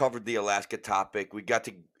like we covered the Alaska topic. We got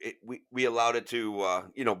to we allowed it to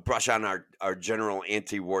brush on our general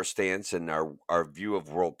anti-war stance and our view of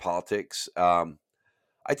world politics.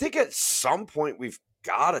 I think at some point we've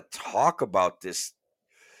got to talk about this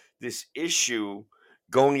issue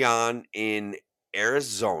going on in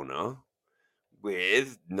Arizona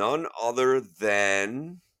with none other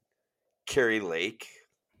than Kari Lake.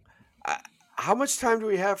 How much time do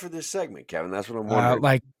we have for this segment, Kevin? That's what I'm wondering.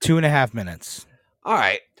 Like 2.5 minutes. All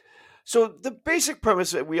right. So the basic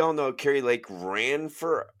premise that we all know, Kari Lake ran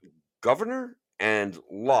for governor and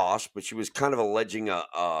lost, but she was kind of alleging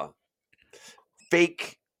a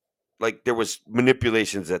fake, like there was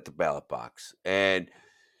manipulations at the ballot box. And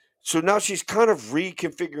so now she's kind of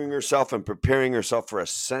reconfiguring herself and preparing herself for a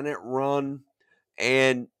Senate run.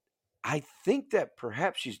 And I think that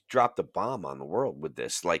perhaps she's dropped a bomb on the world with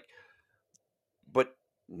this. Like, but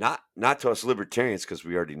not to us libertarians, because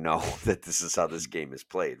we already know that this is how this game is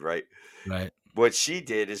played, right? Right. What she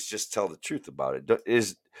did is just tell the truth about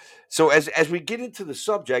it. So as we get into the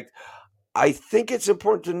subject, I think it's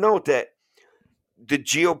important to note that the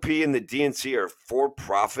GOP and the DNC are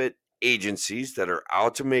for-profit agencies that are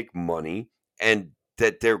out to make money, and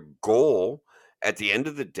that their goal at the end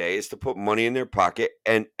of the day is to put money in their pocket,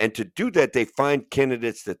 and to do that they find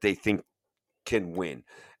candidates that they think can win.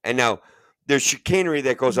 And now there's chicanery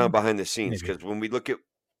that goes on behind the scenes, because when we look at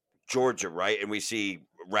Georgia, right, and we see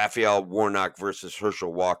Raphael Warnock versus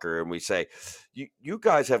Herschel Walker, and we say, you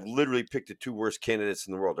guys have literally picked the two worst candidates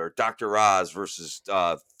in the world, or Dr. Oz versus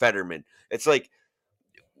Fetterman. It's like,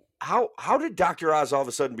 how did Dr. Oz all of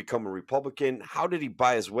a sudden become a Republican? How did he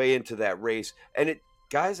buy his way into that race? And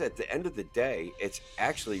guys, at the end of the day, it's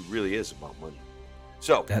actually really is about money.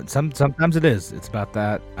 So sometimes it is. It's about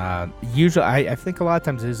that. Usually, I think a lot of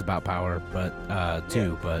times it is about power, but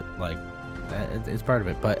but like it's part of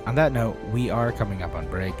it. But on that note, we are coming up on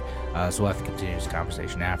break, so we'll have to continue this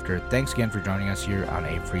conversation after. Thanks again for joining us here on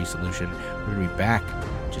A Free Solution. We're gonna be back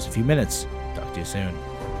in just a few minutes. Talk to you soon.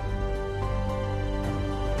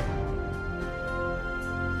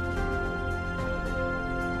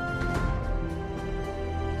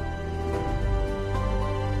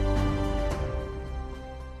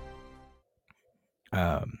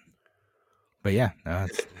 But yeah, no,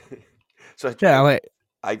 so yeah,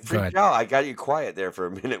 I freaked out. I got you quiet there for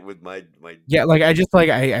a minute with my. Yeah, like I just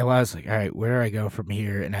I was like, all right, where do I go from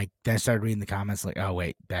here? And I started reading the comments, like, oh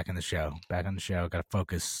wait, back on the show, gotta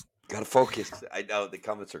focus. I know the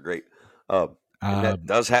comments are great. That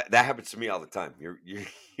happens to me all the time. You're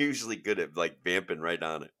usually good at like vamping right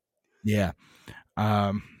on it. Yeah.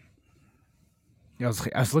 I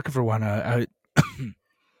was looking for one. I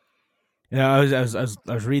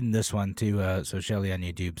was reading this one too. So Shelly on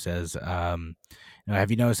YouTube says, have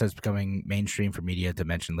you noticed that it's becoming mainstream for media to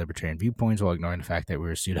mention libertarian viewpoints while ignoring the fact that we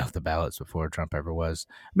were sued off the ballots before Trump ever was?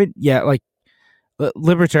 I mean, yeah, like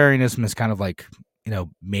libertarianism has kind of like,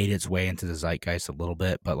 made its way into the zeitgeist a little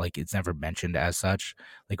bit, but like it's never mentioned as such.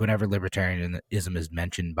 Like whenever libertarianism is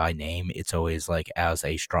mentioned by name, it's always like as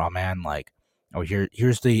a straw man, like, oh,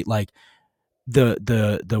 here's the like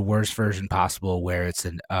the worst version possible, where it's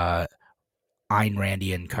an Ayn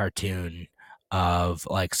Randian cartoon of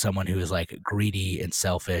like someone who is like greedy and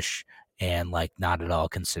selfish and like not at all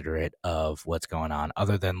considerate of what's going on,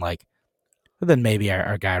 other than maybe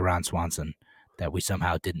our guy Ron Swanson that we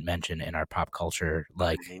somehow didn't mention in our pop culture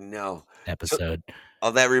episode.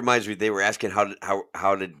 So, that reminds me, they were asking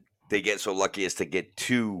how did they get so lucky as to get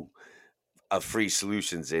 2 free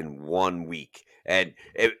solutions in 1 week, and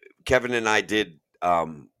Kevin and I did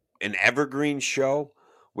an evergreen show,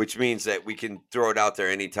 which means that we can throw it out there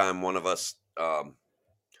anytime one of us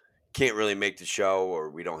can't really make the show or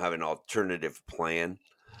we don't have an alternative plan.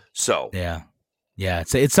 So yeah,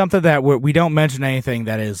 it's something that we don't mention anything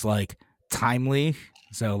that is like timely.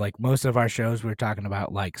 So like most of our shows, we're talking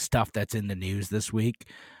about like stuff that's in the news this week.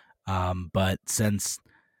 But since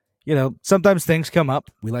sometimes things come up,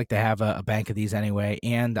 we like to have a bank of these anyway.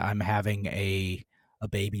 And I'm having a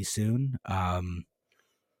baby soon.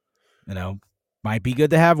 Might be good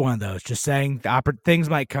to have one of those. Just saying, things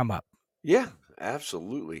might come up. Yeah,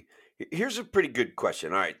 absolutely. Here's a pretty good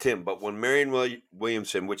question. All right, Tim, but when Marianne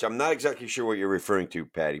Williamson, which I'm not exactly sure what you're referring to,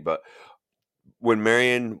 Patty, but when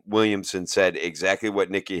Marianne Williamson said exactly what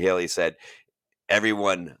Nikki Haley said,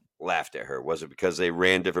 everyone laughed at her. Was it because they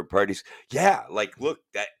ran different parties? Yeah, like, look,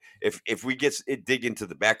 that if we dig into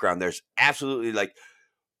the background, there's absolutely like,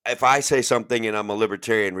 if I say something and I'm a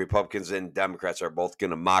libertarian, Republicans and Democrats are both going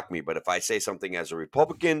to mock me. But if I say something as a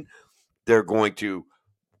Republican, they're going to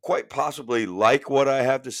quite possibly like what I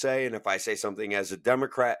have to say. And if I say something as a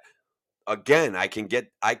Democrat, again, I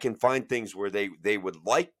can find things where they would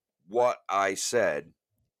like what I said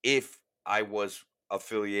if I was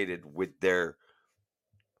affiliated with their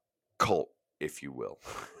cult, if you will.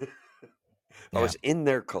 I was in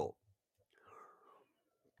their cult.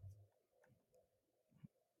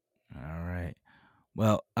 All right.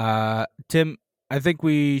 Well, Tim, I think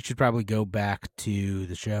we should probably go back to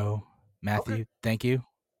the show. Matthew, okay. Thank you.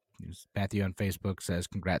 Matthew on Facebook says,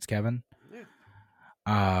 "Congrats, Kevin."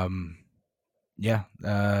 Yeah.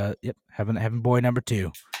 Yep. Having boy number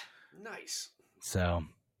 2. Nice. So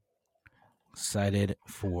excited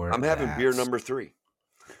for. I'm having beer number 3.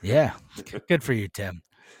 Yeah. Good for you, Tim.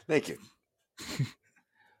 Thank you.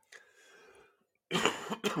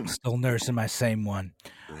 Still nursing my same one.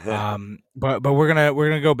 But we're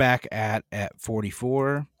gonna go back at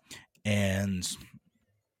 44, and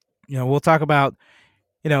we'll talk about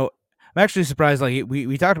I'm actually surprised, like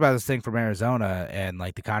we talked about this thing from Arizona and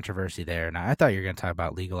like the controversy there, and I thought you were gonna talk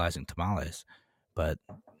about legalizing tamales, but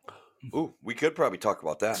we could probably talk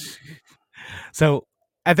about that. So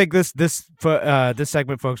I think this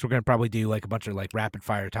segment, folks, we're gonna probably do like a bunch of like rapid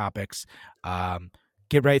fire topics.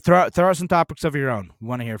 Get ready, throw out some topics of your own. We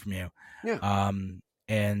want to hear from you. Yeah.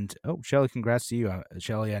 And Shelly, congrats to you.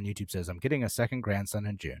 Shelly on YouTube says, I'm getting a second grandson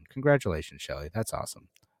in June. Congratulations, Shelly. That's awesome.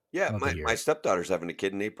 Yeah, my stepdaughter's having a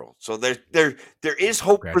kid in April. So there is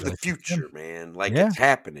hope for the future, man. Like it's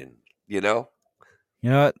happening, you know? You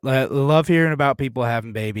know what? I love hearing about people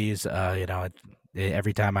having babies. You know,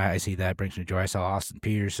 every time I see that, it brings me joy. I saw Austin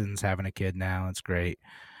Peterson's having a kid now. It's great.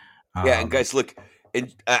 Yeah, and guys, look,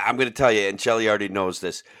 and I'm going to tell you, and Shelly already knows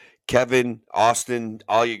this. Kevin, Austin,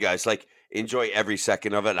 all you guys, like, enjoy every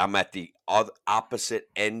second of it. I'm at the opposite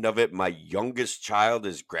end of it. My youngest child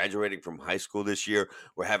is graduating from high school this year.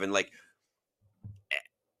 We're having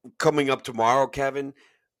coming up tomorrow, Kevin,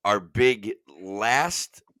 our big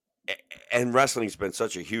last, and wrestling's been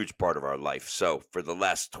such a huge part of our life. So for the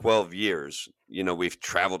last 12 years, you know, we've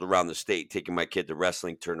traveled around the state taking my kid to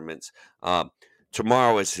wrestling tournaments.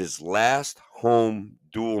 Tomorrow is his last home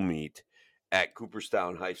dual meet at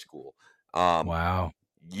Cooperstown High School. Wow.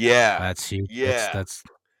 Yeah. That's huge. Yeah. That's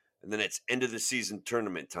and then it's end of the season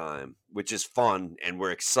tournament time, which is fun, and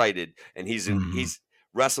we're excited. And he's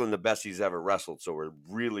wrestling the best he's ever wrestled, so we're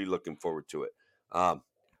really looking forward to it.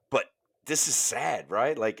 But this is sad,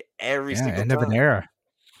 right? Like every single end time. of an era.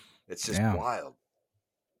 It's just wild.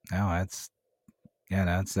 No, that's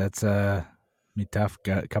be tough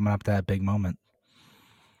coming up to that big moment.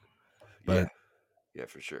 But yeah,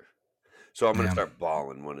 for sure. So I'm gonna start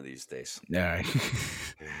bawling one of these days. All right.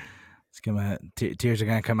 Tears are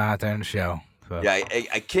gonna come out there in the show. So. Yeah,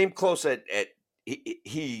 I came close at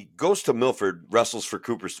he goes to Milford, wrestles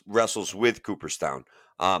with Cooperstown.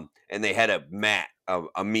 And they had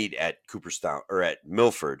a meet at Cooperstown or at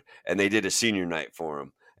Milford, and they did a senior night for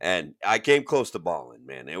him. And I came close to bawling,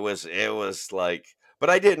 man. It was like, but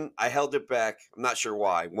I didn't. I held it back. I'm not sure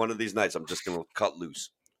why. One of these nights, I'm just gonna cut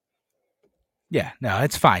loose. Yeah, no,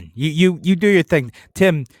 it's fine. You do your thing,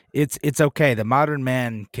 Tim. It's okay. The modern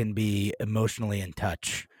man can be emotionally in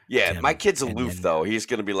touch. Yeah, Tim, my kid's aloof though. He's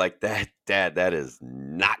gonna be like, "That, Dad, that is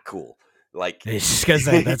not cool." Like, it's just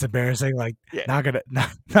because that's embarrassing. Like, knock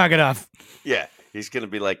it off. Yeah, he's gonna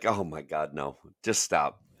be like, "Oh my God, no, just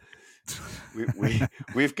stop."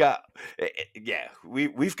 We've got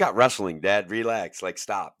we've got wrestling, Dad. Relax. Like,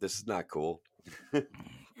 stop. This is not cool.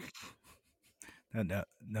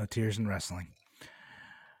 No tears in wrestling.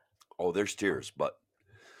 Oh, there's tears, but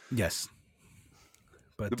yes.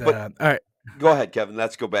 But all right. Go ahead, Kevin.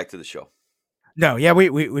 Let's go back to the show. No, yeah,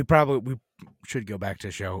 we probably should go back to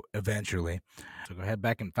the show eventually. So go ahead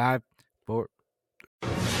back in 5, 4.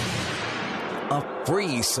 A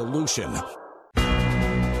free solution.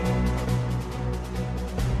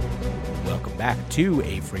 Welcome back to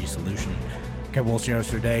A Free Solution. Kevin Wilson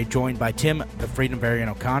today, joined by Tim, the Freedom Variant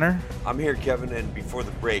O'Connor. I'm here, Kevin, and before the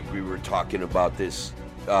break, we were talking about this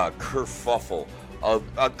kerfuffle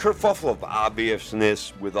of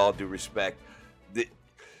obviousness. With all due respect,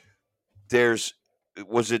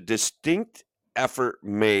 was a distinct effort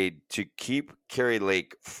made to keep Kari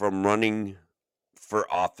Lake from running for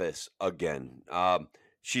office again.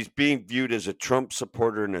 She's being viewed as a Trump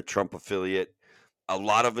supporter and a Trump affiliate. A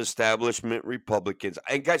lot of establishment Republicans.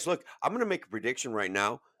 And guys, look, I'm going to make a prediction right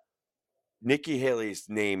now. Nikki Haley's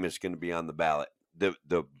name is going to be on the ballot.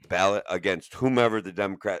 The ballot against whomever the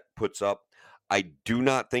Democrat puts up. I do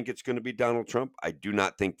not think it's going to be Donald Trump. I do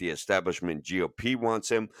not think the establishment GOP wants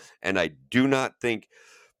him. And I do not think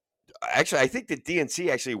actually, I think the DNC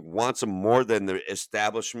actually wants him more than the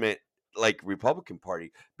establishment like Republican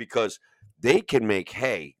Party, because they can make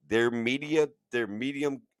hay. Their media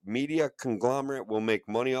conglomerate will make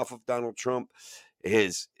money off of Donald Trump.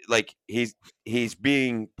 He's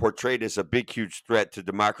being portrayed as a big, huge threat to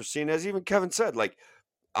democracy. And as even Kevin said, like,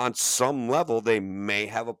 on some level, they may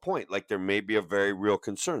have a point. Like, there may be a very real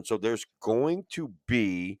concern. So there's going to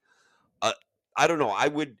be I don't know.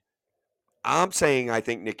 I'm saying I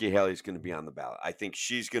think Nikki Haley is going to be on the ballot. I think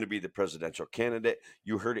she's going to be the presidential candidate.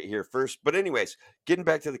 You heard it here first. But anyways, getting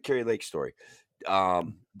back to the Kari Lake story.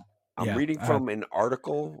 I'm reading from an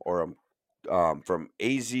article or from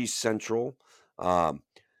AZ Central. And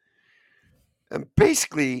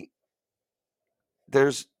basically,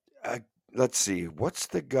 there's let's see, what's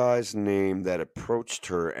the guy's name that approached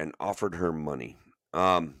her and offered her money?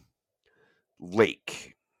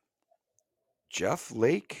 Lake. Jeff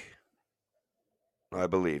Lake, I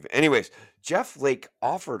believe. Anyways, Jeff Lake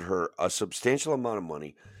offered her a substantial amount of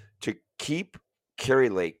money to keep Kari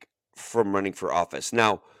Lake from running for office.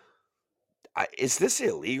 Now, is this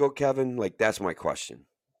illegal, Kevin? Like, that's my question.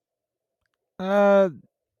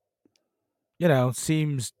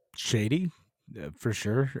 Seems shady. For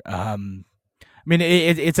sure. I mean,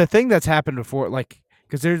 it's a thing that's happened before, like,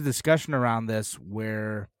 because there's a discussion around this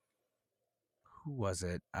where, who was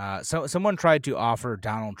it? So someone tried to offer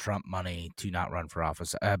Donald Trump money to not run for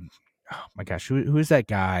office. Oh my gosh, who is that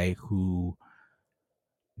guy who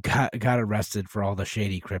got arrested for all the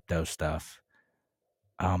shady crypto stuff?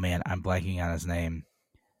 Oh man, I'm blanking on his name.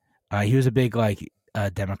 He was a big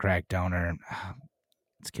Democratic donor.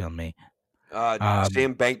 It's killing me.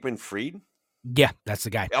 Sam Bankman-Fried. Yeah, that's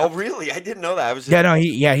the guy. Oh, really? I didn't know that. I was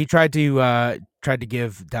he tried to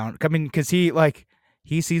give down. I mean, because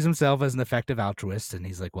he sees himself as an effective altruist, and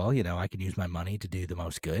he's like, well, I can use my money to do the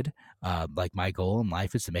most good. Like my goal in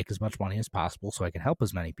life is to make as much money as possible, so I can help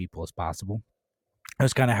as many people as possible.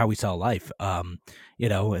 That's kind of how we saw life, and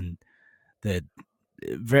the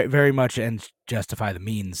very, very much ends justify the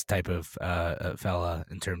means type of fella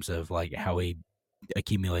in terms of like how he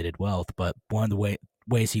accumulated wealth. But one of the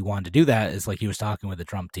ways he wanted to do that is like he was talking with the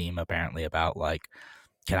Trump team apparently about like,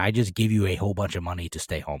 can I just give you a whole bunch of money to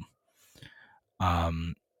stay home?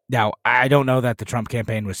 Now I don't know that the Trump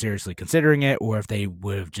campaign was seriously considering it, or if they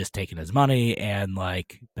would have just taken his money and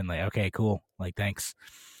like been like, okay, cool, like thanks.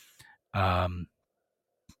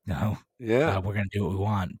 No, we're gonna do what we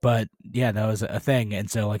want. But yeah, that was a thing, and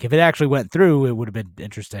so like if it actually went through, it would have been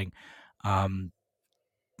interesting. And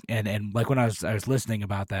like when I was listening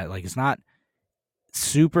about that, like it's not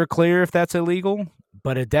super clear if that's illegal,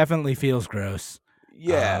 but it definitely feels gross.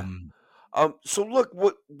 Yeah. So look,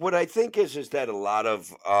 what I think is that a lot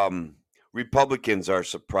of Republicans are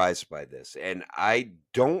surprised by this, and I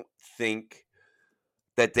don't think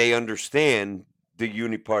that they understand the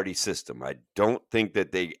uniparty system. I don't think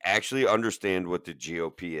that they actually understand what the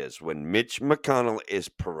GOP is. When Mitch McConnell is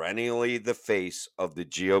perennially the face of the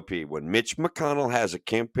GOP, when Mitch McConnell has a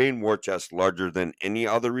campaign war chest larger than any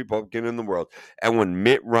other Republican in the world, and when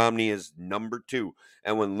Mitt Romney is number 2,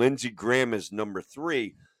 and when Lindsey Graham is number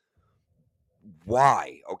 3,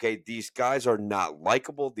 why? Okay, these guys are not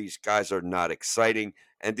likable. These guys are not exciting.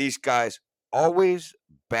 And these guys always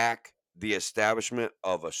back the establishment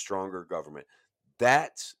of a stronger government.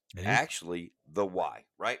 That's actually the why,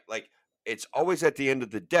 right? Like it's always at the end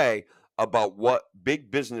of the day about what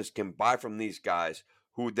big business can buy from these guys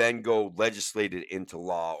who then go legislated into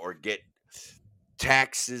law or get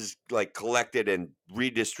taxes like collected and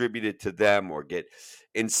redistributed to them or get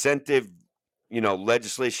incentive,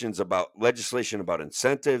 legislation about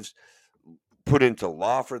incentives put into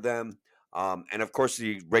law for them. And of course,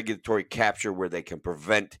 the regulatory capture where they can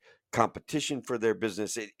prevent competition for their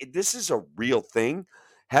business. This is a real thing.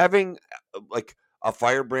 Having like a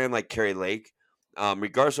firebrand like Kari Lake,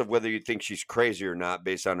 regardless of whether you think she's crazy or not,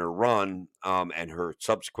 based on her run and her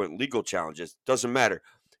subsequent legal challenges, doesn't matter.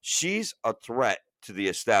 She's a threat to the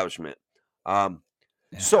establishment.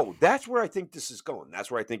 So that's where I think this is going. That's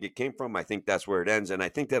where I think it came from. I think that's where it ends. And I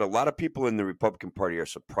think that a lot of people in the Republican Party are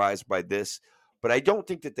surprised by this, but I don't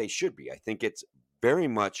think that they should be. I think it's very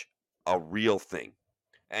much a real thing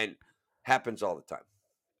and happens all the time.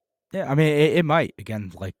 Yeah, I mean, it might.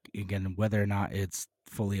 Again, whether or not it's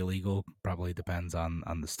fully illegal probably depends on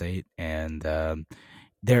the state. And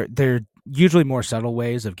they're usually more subtle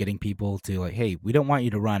ways of getting people to like, hey, we don't want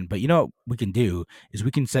you to run, but what we can do is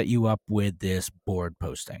we can set you up with this board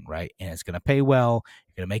posting, right? And it's going to pay well.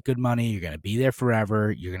 You're going to make good money. You're going to be there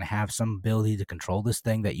forever. You're going to have some ability to control this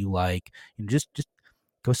thing that you like. And just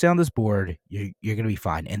go stay on this board. You're going to be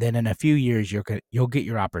fine. And then in a few years, you'll get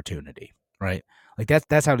your opportunity, right? Like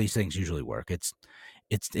that's how these things usually work.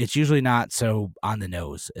 It's usually not so on the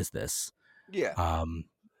nose as this. Yeah.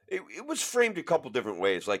 It was framed a couple different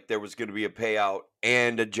ways. Like there was going to be a payout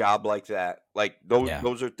and a job like that. Like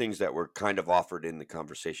those are things that were kind of offered in the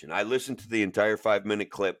conversation. I listened to the entire 5-minute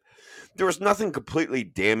clip. There was nothing completely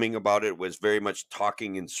damning about it. It was very much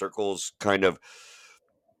talking in circles, kind of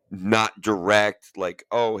not direct. Like,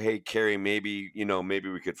 oh, hey, Kari, maybe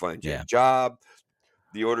we could find you a job.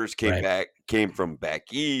 The orders came from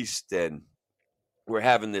back east, and we're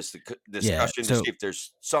having this discussion to see if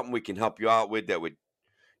there's something we can help you out with that would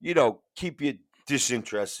keep you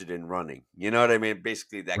disinterested in running. You know what I mean?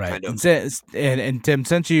 Basically that kind of. And Tim,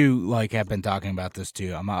 since you have been talking about this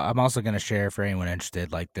too, I'm also going to share for anyone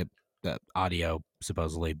interested, like the audio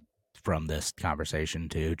supposedly from this conversation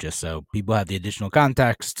too, just so people have the additional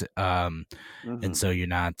context. And so you're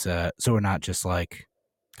not, so we're not just like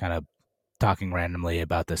kind of talking randomly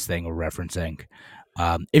about this thing we're referencing.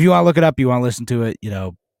 If you want to look it up, you want to listen to it,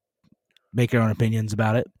 make your own opinions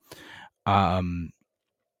about it.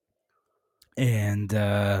 And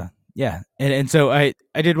Yeah, and so I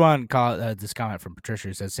did want to call this comment from Patricia.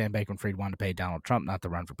 Who says Sam Bankman-Fried wanted to pay Donald Trump not to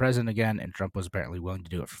run for president again, and Trump was apparently willing to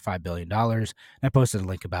do it for $5 billion. And I posted a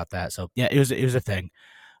link about that. So yeah, it was a thing.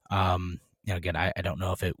 Again, I don't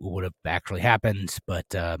know if it would have actually happened, but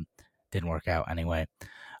didn't work out anyway.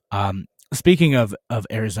 Speaking of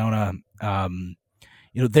Arizona,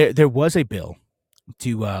 there was a bill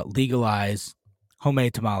to legalize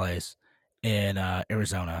homemade tamales in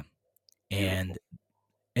Arizona, and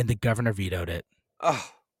the governor vetoed it. Oh,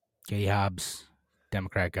 Katie Hobbs,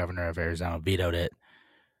 Democrat governor of Arizona, vetoed it.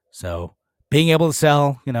 So being able to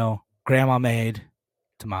sell, grandma made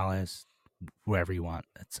tamales wherever you want,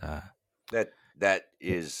 that's that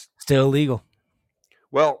is still illegal.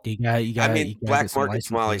 Well, you got black market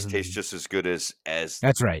tamales taste just as good as.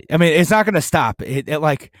 That's right. I mean, it's not going to stop.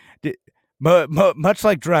 Much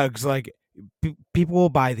like drugs, like people will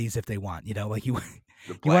buy these if they want. You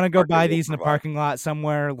want to go buy these in a parking lot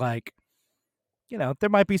somewhere, like, there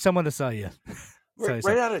might be someone to sell you.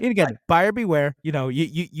 Right out of, again, buyer beware. You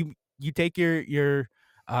take your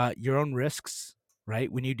own risks,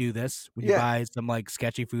 right? When you do this, when you buy some like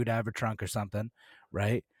sketchy food out of a trunk or something,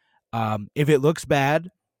 right? If it looks bad,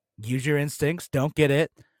 use your instincts. Don't get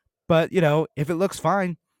it. But if it looks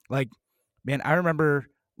fine, like, man, I remember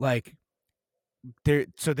like there's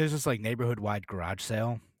this like neighborhood wide garage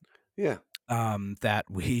sale. Yeah. That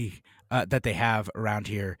we that they have around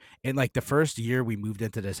here. In like the first year we moved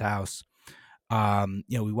into this house,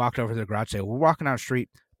 we walked over to the garage sale. We're walking down the street.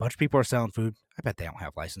 A bunch of people are selling food. I bet they don't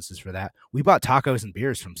have licenses for that. We bought tacos and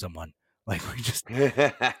beers from someone. Like, we just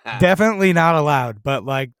definitely not allowed. But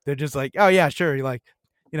like, they're just like, oh yeah, sure. You're like,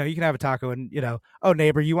 you can have a taco and oh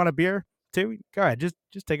neighbor, you want a beer too? Go ahead, just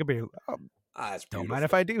take a beer. Oh, don't mind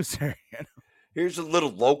if I do, sir. Here's a little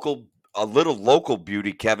local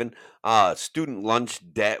beauty, Kevin. Student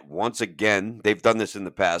lunch debt once again. They've done this in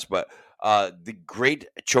the past, but the Great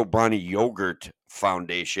Chobani Yogurt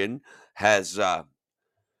Foundation has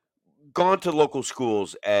gone to local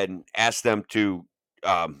schools and asked them to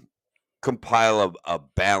compile a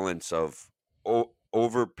balance of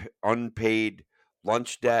unpaid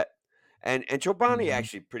lunch debt. And Chobani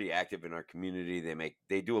actually pretty active in our community.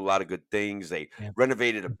 They do a lot of good things. They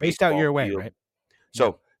renovated a based out your way, right?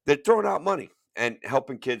 So they're throwing out money and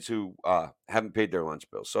helping kids who haven't paid their lunch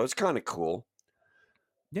bills. So it's kind of cool.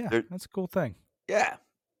 Yeah, that's a cool thing. Yeah.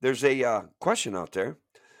 There's a question out there.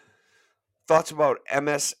 Thoughts about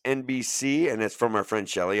MSNBC, and it's from our friend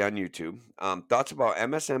Shelly on YouTube. Thoughts about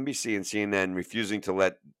MSNBC and CNN refusing to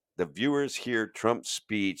let the viewers hear Trump's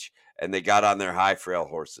speech, and they got on their high frail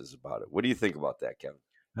horses about it. What do you think about that, Kevin?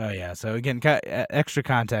 Oh, yeah. So, again, extra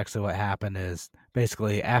context of what happened is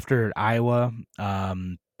basically after Iowa,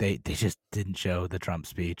 they just didn't show the Trump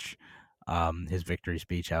speech, his victory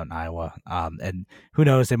speech out in Iowa. And who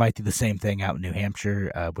knows, they might do the same thing out in New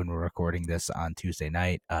Hampshire when we're recording this on Tuesday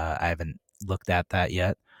night. I haven't looked at that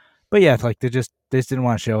yet. But, yeah, it's like they just didn't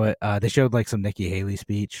want to show it. They showed, like, some Nikki Haley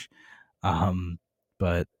speech.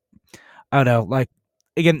 But, I don't know. Like,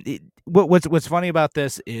 again, what's funny about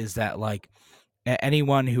this is that, like,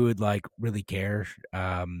 anyone who would like really care,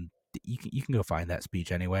 you can go find that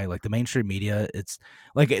speech anyway. Like the mainstream media, it's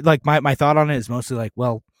like my thought on it is mostly like,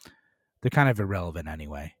 well, they're kind of irrelevant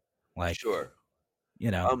anyway. Like, sure,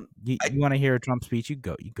 you want to hear a Trump speech, you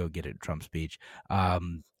go get a Trump speech.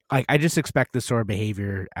 I just expect this sort of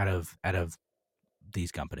behavior out of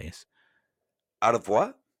these companies. Out of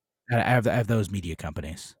what? Out of those media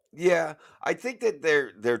companies. Yeah, I think that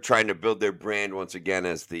they're trying to build their brand once again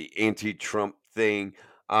as the anti-Trump thing.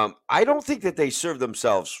 I don't think that they serve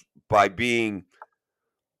themselves by being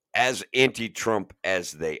as anti-Trump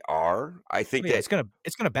as they are. I think that it's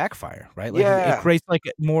gonna backfire, right? Like, it creates like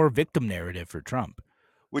a more victim narrative for Trump,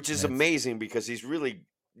 which is amazing because he's really,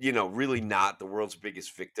 really not the world's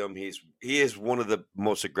biggest victim. He is one of the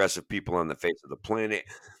most aggressive people on the face of the planet,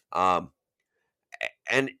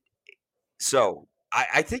 and so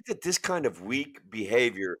I think that this kind of weak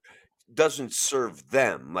behavior doesn't serve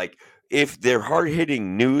them. Like, if they're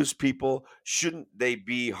hard-hitting news people, shouldn't they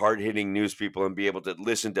be hard-hitting news people and be able to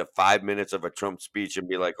listen to 5 minutes of a Trump speech and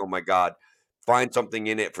be like, oh my God, find something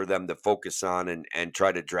in it for them to focus on and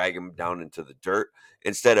try to drag them down into the dirt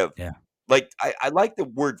instead of like, I like the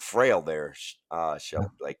word frail there, Shelby.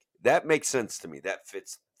 Like, that makes sense to me. That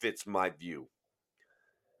fits my view.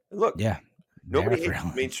 And look, nobody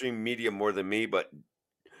hates mainstream media more than me, but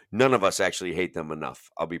none of us actually hate them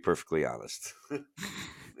enough. I'll be perfectly honest.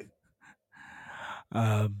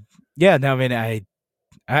 Yeah, no, I mean, I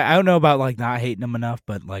don't know about like not hating them enough,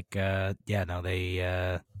 but like, they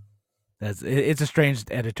It's a strange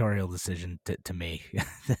editorial decision to me.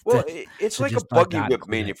 Well, it's like a buggy whip include it.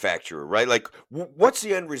 manufacturer, right? Like, what's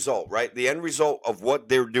the end result, right? The end result of what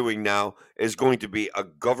they're doing now is going to be a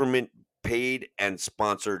government paid and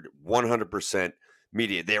sponsored 100%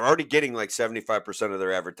 media. They're already getting like 75% of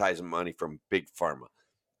their advertising money from big pharma,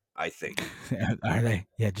 I think. Are they?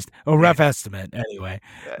 Yeah, just a rough estimate anyway.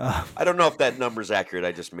 I don't know if that number's accurate.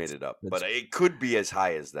 I just made it up, but it could be as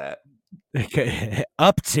high as that.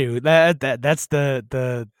 Up to that's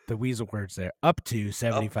the weasel words there. Up to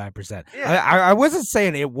 75%. I wasn't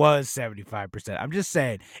saying it was 75%. I'm just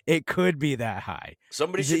saying it could be that high.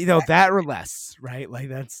 Somebody should, that or less, right? Like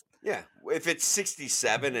that's if it's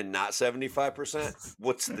 67 and not 75%,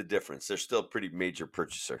 what's the difference? They're still a pretty major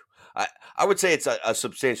purchaser. I would say it's a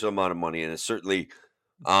substantial amount of money, and it's certainly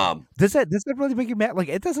does that really make you mad? Like,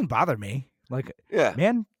 it doesn't bother me. Like,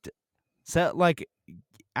 man, so like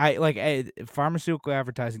pharmaceutical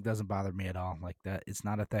advertising doesn't bother me at all. Like that, it's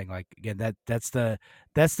not a thing. Like, again, that's the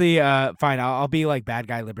fine. I'll be like bad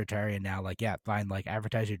guy libertarian now. Like, yeah, fine. Like,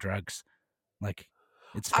 advertise your drugs. Like,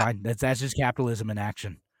 it's fine. That's just capitalism in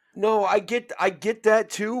action. No, I get that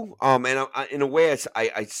too. And in a way,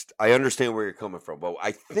 I understand where you're coming from, but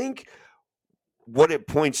I think what it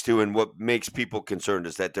points to and what makes people concerned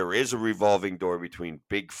is that there is a revolving door between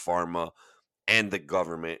big pharma and the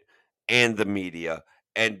government and the media.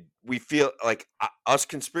 And we feel like us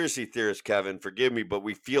conspiracy theorists, Kevin, forgive me, but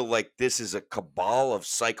we feel like this is a cabal of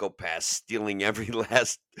psychopaths stealing every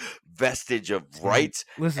last vestige of rights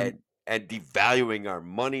and devaluing our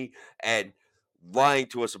money and lying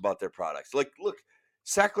to us about their products. Like, look,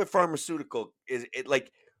 Sackler Pharmaceutical is it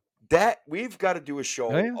like that. We've got to do a show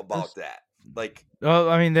about that. Like,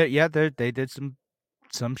 I mean, they did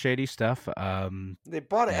some shady stuff. They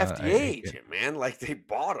bought an FDA agent, man. Like, they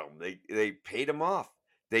bought him. They paid him off.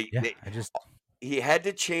 He had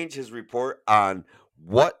to change his report on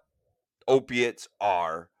what opiates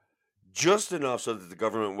are just enough so that the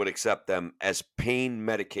government would accept them as pain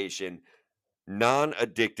medication,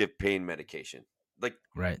 non-addictive pain medication. Like,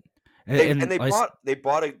 right. They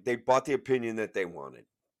bought the opinion that they wanted.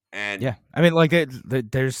 And yeah, I mean, like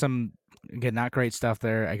there's some, again, not great stuff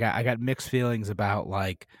there. I got mixed feelings about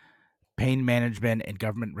like pain management and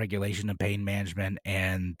government regulation of pain management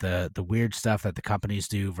and the weird stuff that the companies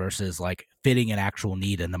do versus like fitting an actual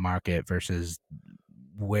need in the market versus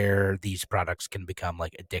where these products can become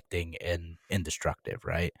like addicting and destructive,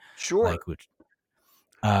 right? Sure. Like, which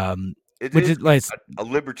is like a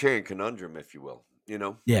libertarian conundrum, if you will,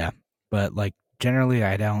 Yeah. But like generally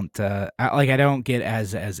I don't I don't get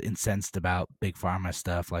as incensed about big pharma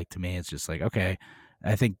stuff. Like, to me it's just like, okay,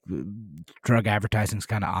 I think drug advertising is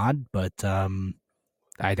kind of odd, but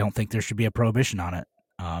I don't think there should be a prohibition on it.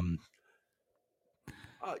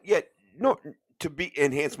 No, to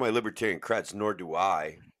enhance my libertarian creds, nor do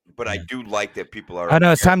I. But I do like that people are. I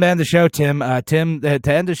know it's time to end the show, Tim. To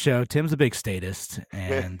end the show, Tim's a big statist,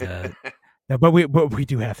 and but we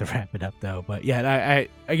do have to wrap it up though. But yeah,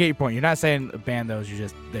 I get your point. You're not saying ban those. You're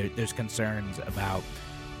just there's concerns about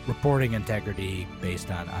reporting integrity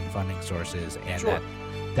based on funding sources, and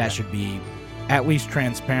that should be at least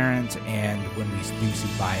transparent, and when we do see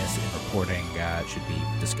bias in reporting, should be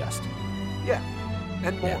discussed. Yeah,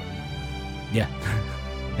 and more. Yeah,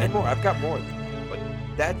 and more. I've got more, but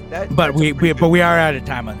But we are out of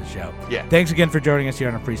time on the show. Yeah. Thanks again for joining us here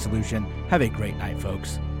on A Free Solution. Have a great night,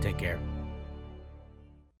 folks. Take care.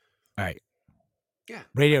 All right. Yeah.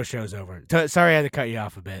 Radio show's over. Sorry I had to cut you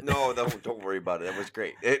off a bit. No, don't worry about it. That was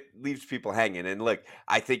great. It leaves people hanging. And look,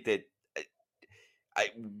 I think that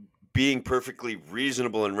being perfectly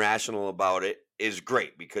reasonable and rational about it is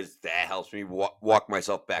great because that helps me walk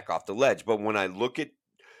myself back off the ledge. But when I look at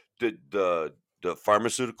the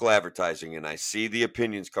pharmaceutical advertising and I see the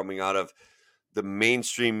opinions coming out of the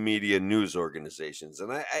mainstream media news organizations,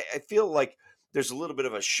 and I feel like there's a little bit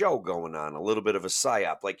of a show going on, a little bit of a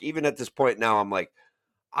psyop. Like, even at this point now, I'm like,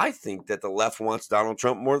 I think that the left wants Donald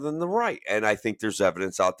Trump more than the right. And I think there's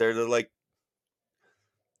evidence out there that, like,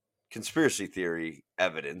 conspiracy theory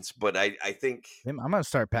evidence. But I think I'm going to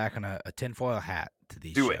start packing a tinfoil hat to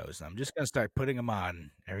these shows. I'm just going to start putting them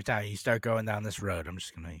on every time you start going down this road. I'm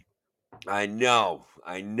just going to. I know.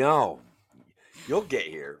 You'll get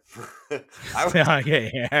here.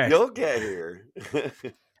 You'll get here.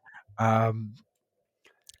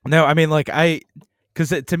 No, I mean, like, because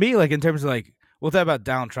to me, like, in terms of, like, we'll talk about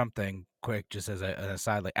Donald Trump thing quick, just as an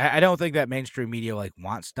aside. Like, I don't think that mainstream media, like,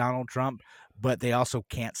 wants Donald Trump, but they also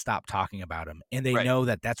can't stop talking about him. And they know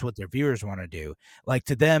that that's what their viewers want to do. Like,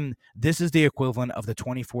 to them, this is the equivalent of the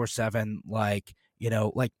 24/7, like,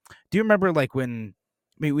 like, do you remember, like, when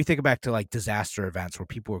mean, we think back to like disaster events where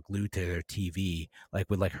people were glued to their TV, like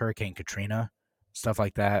with like Hurricane Katrina, stuff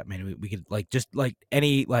like that. I mean, we could like just like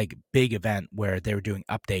any like big event where they were doing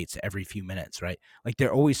updates every few minutes, right? Like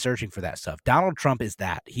they're always searching for that stuff. Donald Trump is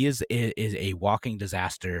that. He is a walking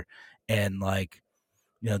disaster, and like,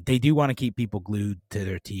 you know, they do want to keep people glued to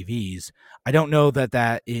their TVs. I don't know that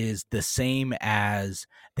that is the same as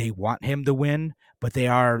they want him to win, but they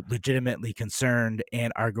are legitimately concerned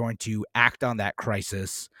and are going to act on that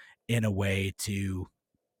crisis in a way to,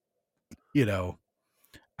 you know,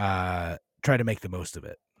 try to make the most of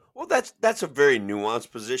it. Well, that's a very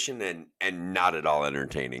nuanced position and not at all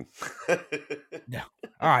entertaining. Yeah,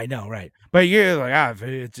 oh, I know, right? But you're like,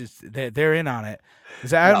 it's just they're in on it.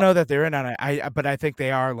 I don't know that they're in on it. But I think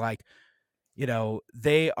they are like, you know,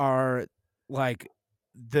 they are like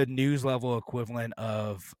the news level equivalent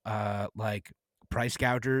of like price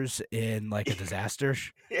gougers in like a disaster.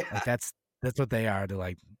 Yeah. Like that's what they are. They're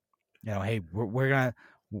like, you know, hey,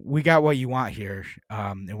 we got what you want here,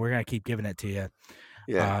 and we're gonna keep giving it to you.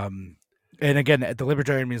 Yeah. And again, the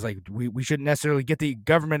libertarian means like we shouldn't necessarily get the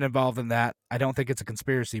government involved in that. I don't think it's a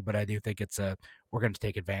conspiracy, but I do think it's we're going to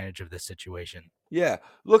take advantage of this situation. Yeah.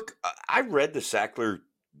 Look, I read the Sackler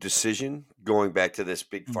decision going back to this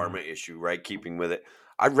big pharma issue, right? Keeping with it.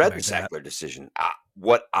 I read the Sackler decision.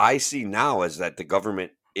 What I see now is that the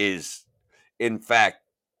government is, in fact,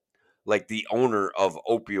 like the owner of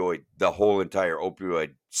the whole entire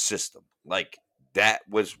opioid system. Like that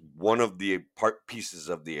was one of the pieces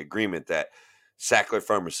of the agreement that Sackler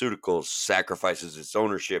Pharmaceuticals sacrifices its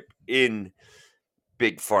ownership in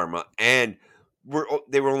Big Pharma, and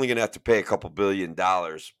they were only going to have to pay a couple $2 billion,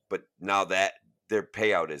 but now that their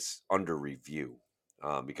payout is under review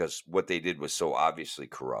because what they did was so obviously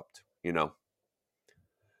corrupt, you know.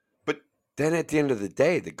 But then at the end of the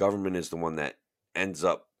day, the government is the one that ends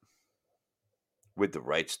up with the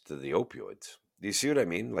rights to the opioids. Do you see what I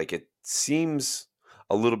mean? Like it seems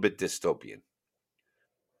a little bit dystopian.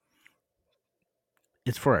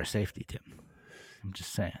 It's for our safety, Tim. I'm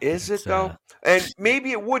just saying. Is it though? And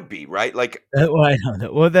maybe it would be, right? Like, well, I don't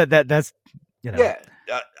know. Well, that's, you know.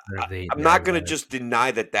 Yeah, I'm not going to just deny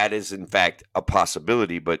that is in fact a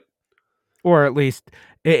possibility, but or at least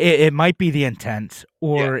it might be the intent,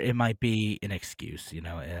 or it might be an excuse. You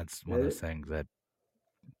know, and it's one of those things that.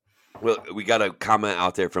 Well, we got a comment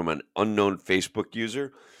out there from an unknown Facebook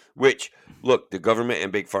user, which, look, the government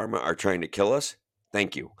and Big Pharma are trying to kill us.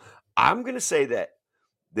 Thank you. I'm going to say that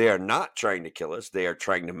they are not trying to kill us. They are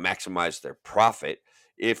trying to maximize their profit.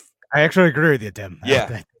 I actually agree with you, Tim.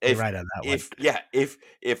 Yeah, you're right on that one.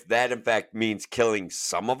 If that in fact means killing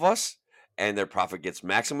some of us and their profit gets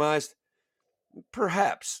maximized,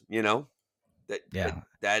 perhaps, you know,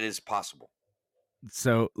 that is possible.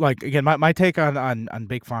 So, like, again, my take on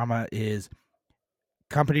Big Pharma is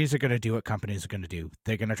companies are going to do what companies are going to do.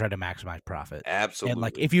 They're going to try to maximize profit. Absolutely. And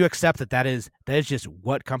like, if you accept that is just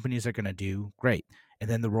what companies are going to do, great. And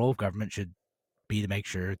then the role of government should be to make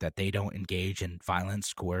sure that they don't engage in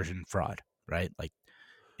violence, coercion, fraud, right? Like,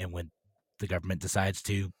 and when the government decides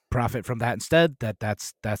to profit from that instead,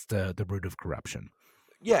 that's the root of corruption.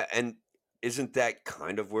 Yeah, and isn't that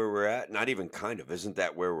kind of where we're at? Not even kind of. Isn't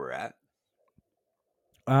that where we're at?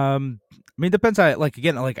 I mean, it depends on, like,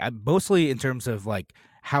 again, like, mostly in terms of like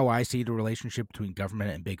how I see the relationship between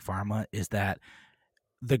government and Big Pharma is that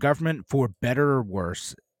the government, for better or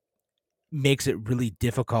worse, makes it really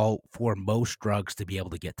difficult for most drugs to be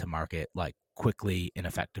able to get to market like quickly and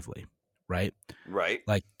effectively, right? Right.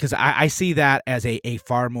 Like, because I see that as a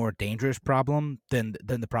far more dangerous problem than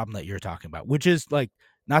the problem that you're talking about, which is like,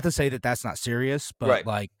 not to say that that's not serious, but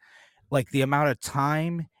like the amount of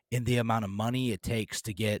time and the amount of money it takes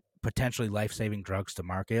to get potentially life-saving drugs to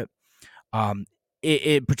market,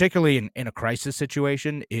 it particularly in a crisis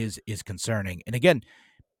situation is concerning. And again,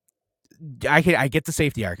 I get the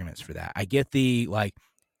safety arguments for that. I get the, like,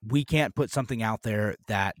 we can't put something out there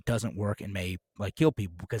that doesn't work and may like kill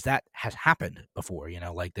people, because that has happened before. You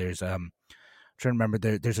know, like there's I'm trying to remember,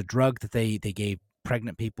 there's a drug that they gave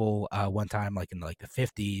pregnant people one time, like in like the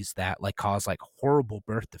 50s, that like caused like horrible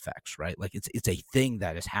birth defects, right? Like it's a thing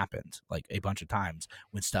that has happened like a bunch of times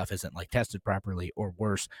when stuff isn't like tested properly, or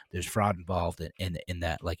worse, there's fraud involved in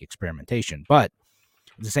that like experimentation. But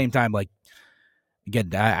at the same time, like,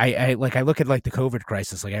 again, I look at like the COVID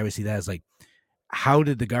crisis, like I always see that as like, how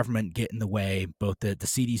did the government get in the way, both the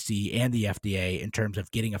CDC and the FDA, in terms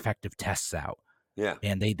of getting effective tests out? Yeah.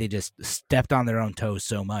 And they just stepped on their own toes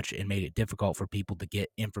so much and made it difficult for people to get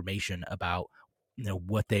information about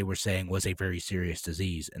what they were saying was a very serious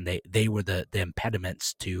disease, and they were the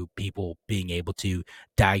impediments to people being able to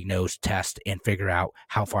diagnose, test, and figure out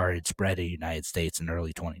how far it spread in the United States in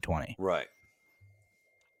early 2020. Right.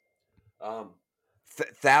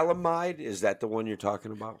 Thalidomide, is that the one you're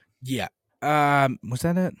talking about? Yeah. Was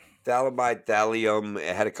that it? Thalidomide, thallium.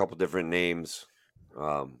 It had a couple different names.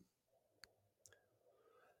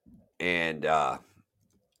 And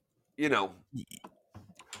you know,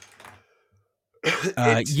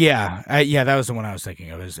 yeah, that was the one I was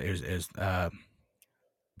thinking of. It was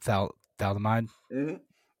thalidomide. Mm-hmm.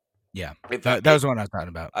 Yeah, that was the one I was talking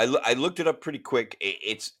about. I looked it up pretty quick.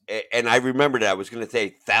 And I remembered I was going to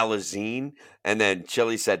say thalazine, and then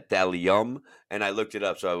Chili said thallium, and I looked it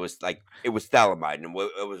up. So it was thalidomide, and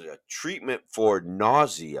it was a treatment for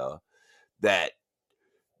nausea that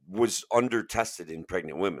was under tested in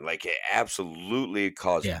pregnant women. Like, it absolutely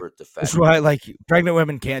caused birth defects. That's why, like, pregnant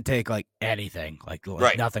women can't take like anything. Like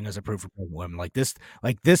right. Nothing is approved for pregnant women. Like this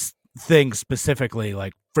thing specifically,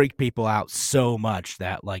 like, freak people out so much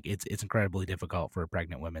that like it's incredibly difficult for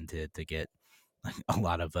pregnant women to get like, a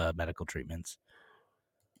lot of medical treatments.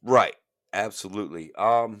 Right. Absolutely.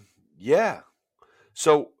 Yeah.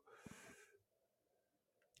 So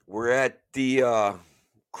we're at the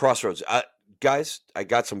crossroads. Guys, I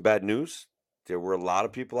got some bad news. There were a lot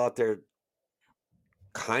of people out there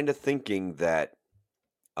kind of thinking that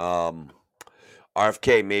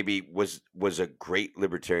RFK maybe was a great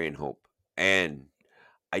libertarian hope. And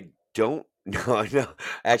I don't know. No,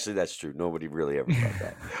 actually, that's true. Nobody really ever thought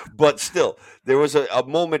that. But still, there was a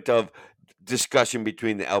moment of discussion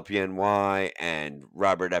between the LPNY and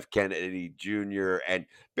Robert F. Kennedy Jr. And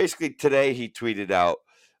basically today he tweeted out,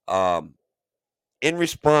 in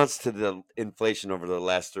response to the inflation over the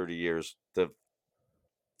last 30 years, the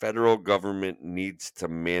federal government needs to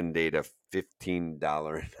mandate a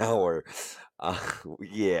 $15 an hour.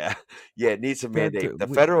 It needs to mandate the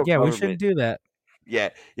federal government. We shouldn't do that. Yeah,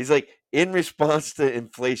 he's like, in response to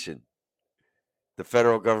inflation, the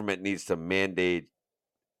federal government needs to mandate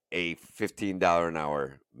a $15 an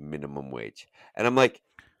hour minimum wage. And I'm like,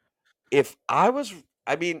 and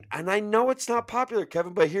I know it's not popular,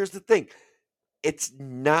 Kevin, but here's the thing. It's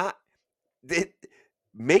not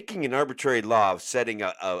making an arbitrary law of setting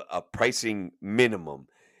a pricing minimum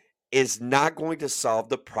is not going to solve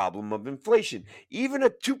the problem of inflation. Even a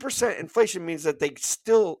 2% inflation means that they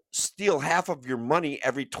still steal half of your money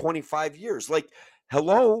every 25 years. Like,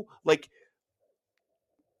 hello, like,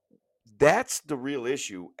 that's the real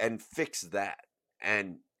issue, and fix that.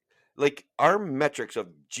 And like, our metrics of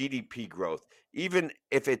GDP growth, even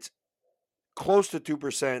if it's close to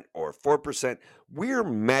 2% or 4%, we're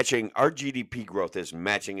matching, our GDP growth is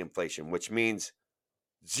matching inflation, which means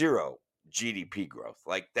zero GDP growth.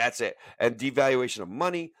 Like, that's it. And devaluation of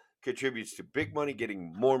money contributes to big money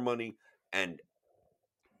getting more money, and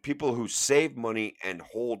people who save money and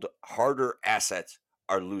hold harder assets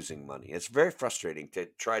are losing money. It's very frustrating to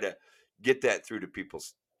try to get that through to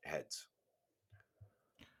people's heads.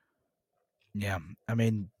 Yeah, I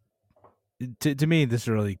mean, to me, this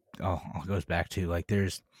really all goes back to, like,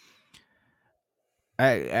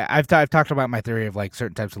 I've talked about my theory of, like,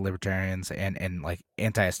 certain types of libertarians and like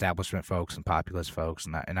anti-establishment folks and populist folks,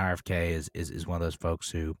 and RFK is one of those folks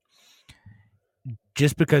who,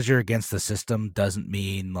 just because you're against the system doesn't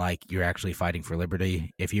mean like you're actually fighting for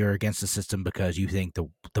liberty. If you're against the system because you think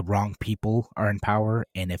the wrong people are in power,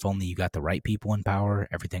 and if only you got the right people in power,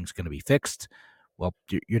 everything's going to be fixed, well,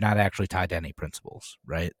 you're not actually tied to any principles,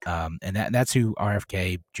 right? And that's who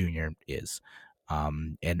RFK Jr. is,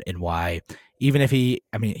 and why, even if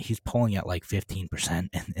he's polling at like 15%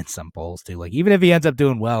 in some polls too. Like, even if he ends up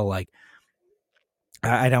doing well, like,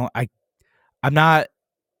 I'm not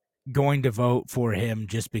going to vote for him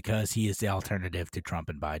just because he is the alternative to Trump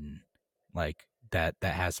and Biden. Like, that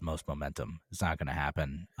has the most momentum. It's not going to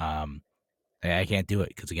happen. I can't do it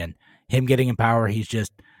because, again, him getting in power, he's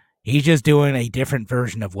just doing a different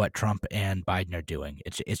version of what Trump and Biden are doing.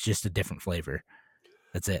 It's just a different flavor.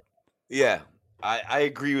 That's it. Yeah, I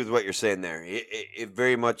agree with what you're saying there. It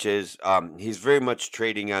very much is. He's very much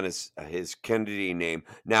trading on his Kennedy name.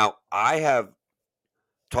 Now, I have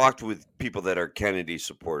talked with people that are Kennedy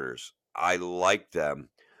supporters. I like them.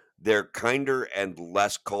 They're kinder and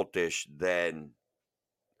less cultish than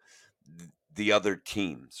the other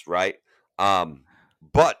teams, right?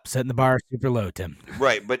 But setting the bar super low, Tim.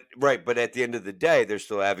 Right, but at the end of the day, they're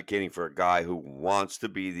still advocating for a guy who wants to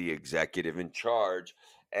be the executive in charge,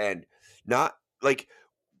 and not like,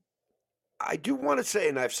 I do want to say,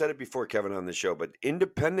 and I've said it before, Kevin, on the show, but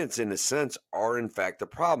independents in a sense are in fact the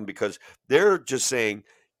problem, because they're just saying,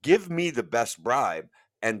 give me the best bribe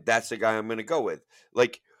and that's the guy I'm going to go with.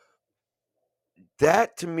 Like,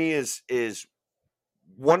 that to me is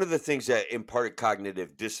one of the things that imparted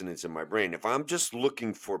cognitive dissonance in my brain. If I'm just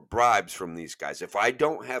looking for bribes from these guys, if I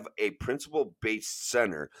don't have a principle-based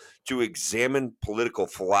center to examine political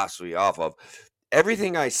philosophy off of,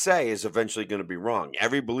 everything I say is eventually going to be wrong.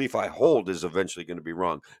 Every belief I hold is eventually going to be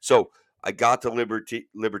wrong. So I got to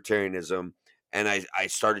libertarianism, and I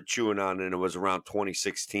started chewing on it, and it was around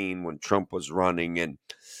 2016 when Trump was running. And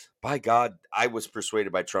by God, I was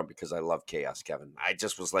persuaded by Trump because I love chaos, Kevin. I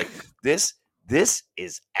just was like, this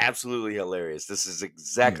is absolutely hilarious. This is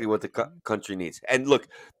exactly what the country needs. And look,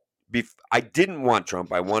 I didn't want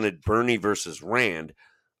Trump. I wanted Bernie versus Rand.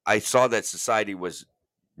 I saw that society was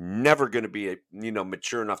never going to be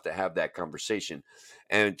mature enough to have that conversation,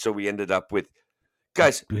 and so we ended up with,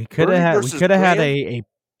 guys, we could have had a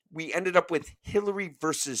we ended up with Hillary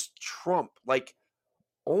versus Trump. Like,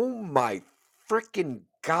 oh my freaking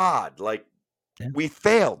God, like, we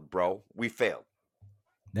failed, bro. We failed.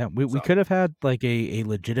 Yeah, we could have had like a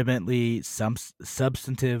legitimately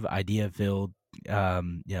substantive idea filled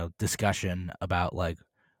discussion about like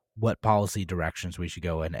what policy directions we should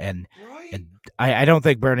go in, and I don't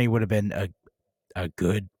think Bernie would have been a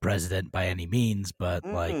good president by any means, but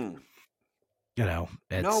no,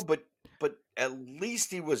 but at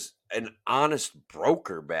least he was an honest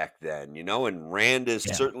broker back then, and Rand is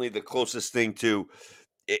certainly the closest thing to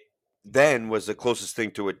it. Then was the closest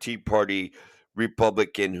thing to a Tea Party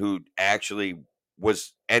Republican who actually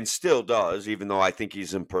was and still does, even though I think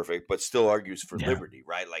he's imperfect, but still argues for liberty,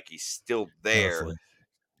 right? Like, he's still there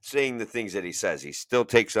saying the things that he says. He still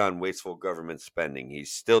takes on wasteful government spending. He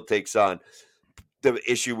still takes on the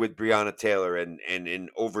issue with Breonna Taylor and an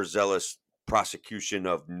overzealous prosecution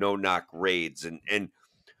of no-knock raids. And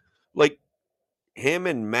like, him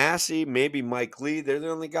and Massey, maybe Mike Lee, they're the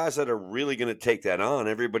only guys that are really going to take that on.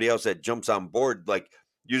 Everybody else that jumps on board, like,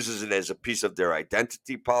 uses it as a piece of their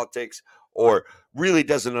identity politics or really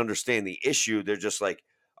doesn't understand the issue. They're just like,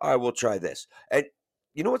 all right, we'll try this. And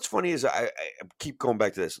you know what's funny is I keep going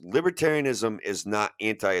back to this. Libertarianism is not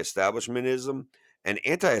anti-establishmentism, and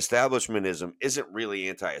anti-establishmentism isn't really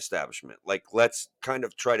anti-establishment. Like, let's kind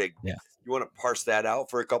of try to you want to parse that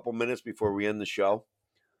out for a couple minutes before we end the show?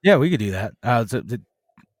 Yeah, we could do that.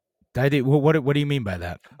 What do you mean by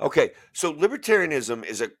that? Okay, so libertarianism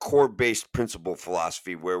is a core-based principle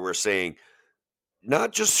philosophy where we're saying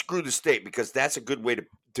not just screw the state, because that's a good way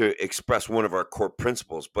to express one of our core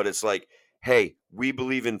principles, but it's like, hey, we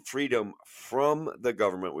believe in freedom from the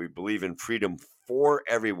government. We believe in freedom for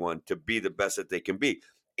everyone to be the best that they can be.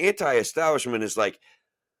 Anti-establishment is like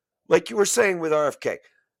you were saying with RFK.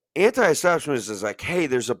 Anti-establishment is like, hey,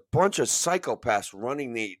 there's a bunch of psychopaths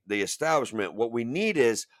running the establishment. What we need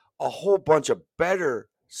is a whole bunch of better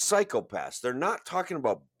psychopaths. They're not talking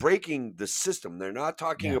about breaking the system. They're not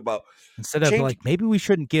talking about instead of like, maybe we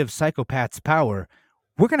shouldn't give psychopaths power.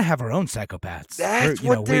 We're gonna have our own psychopaths. That's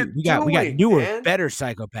what they're doing. We got newer, better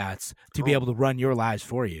psychopaths to be able to run your lives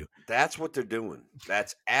for you. That's what they're doing.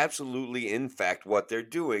 That's absolutely, in fact, what they're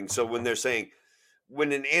doing. So when they're saying,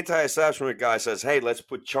 when an anti-establishment guy says, hey, let's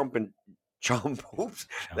put Trump, oops,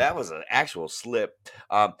 that was an actual slip.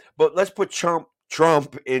 But let's put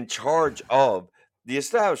Trump in charge of the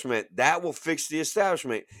establishment. That will fix the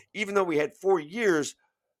establishment. Even though we had 4 years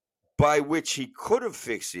by which he could have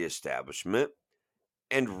fixed the establishment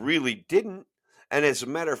and really didn't. And as a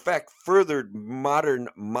matter of fact, furthered modern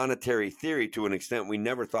monetary theory to an extent we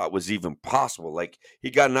never thought was even possible. Like,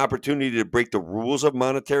 he got an opportunity to break the rules of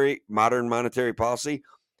modern monetary policy,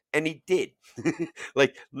 and he did.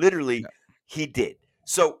 Like, literally, he did.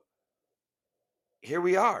 So here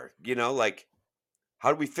we are, like,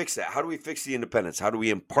 how do we fix that? How do we fix the independents? How do we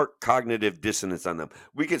impart cognitive dissonance on them?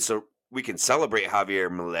 We can celebrate Javier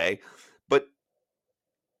Milei, but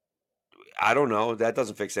I don't know. That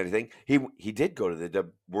doesn't fix anything. He did go to the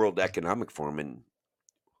World Economic Forum and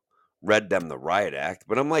read them the Riot Act,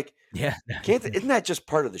 but I'm like, isn't that just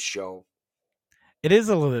part of the show? It is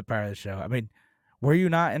a little bit part of the show. I mean, were you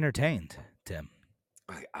not entertained, Tim?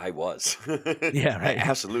 I was. Yeah, right. I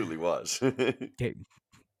absolutely was.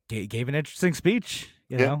 Gave an interesting speech,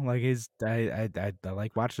 like I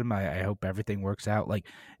like watching him. I hope everything works out. Like,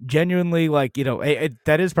 genuinely, like,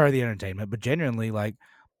 that is part of the entertainment, but genuinely, like,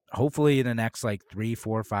 hopefully in the next like 3,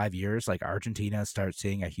 4, 5 years, like, Argentina starts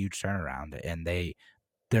seeing a huge turnaround, and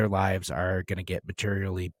their lives are going to get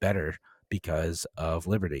materially better because of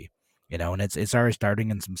liberty, and it's already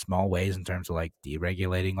starting in some small ways in terms of like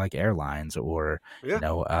deregulating like airlines or,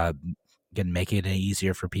 making it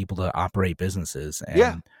easier for people to operate businesses.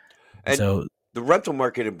 And so the rental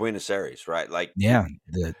market in Buenos Aires, right? Like, yeah,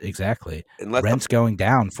 exactly. Rent's going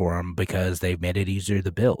down for them because they've made it easier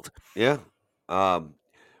to build. Yeah.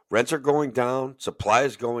 Rents are going down. Supply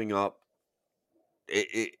is going up.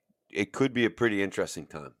 It could be a pretty interesting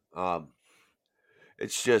time.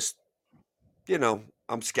 It's just,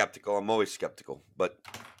 I'm skeptical. I'm always skeptical. But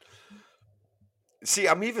see,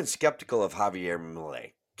 I'm even skeptical of Javier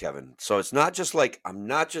Milei, Kevin. So it's not just like, I'm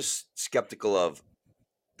not just skeptical of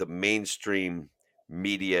the mainstream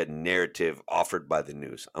media narrative offered by the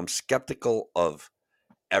news. I'm skeptical of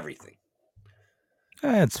everything.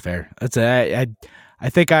 That's fair. I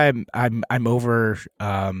think I'm over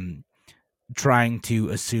trying to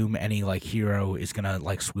assume any like hero is gonna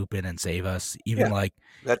like swoop in and save us. Even like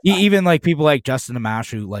people like Justin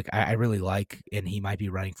Amash, who like I really like, and he might be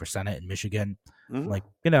running for Senate in Michigan. Mm-hmm. Like,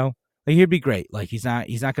 like he'd be great. Like he's not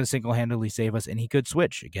gonna single-handedly save us, and he could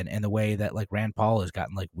switch again in the way that like Rand Paul has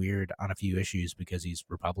gotten like weird on a few issues because he's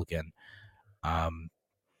Republican. That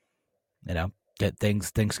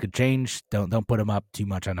things could change. Don't put him up too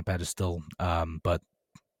much on a pedestal. But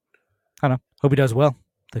I don't know. Hope he does well.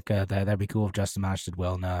 I think that'd be cool if Justin Amash did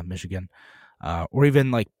well in Michigan, or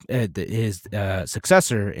even like his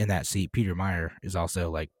successor in that seat, Peter Meyer, is also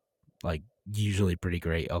like usually pretty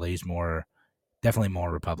great. Although he's definitely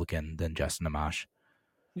more Republican than Justin Amash.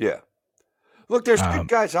 Yeah. Look, there's good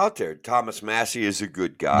guys out there. Thomas Massie is a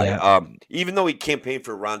good guy. Yeah. Even though he campaigned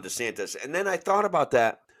for Ron DeSantis. And then I thought about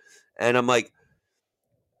that, and I'm like,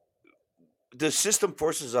 the system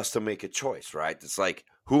forces us to make a choice, right? It's like,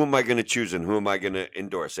 who am I going to choose and who am I going to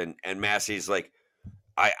endorse? And Massey's like,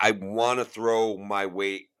 I want to throw my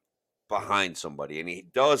weight behind somebody, and he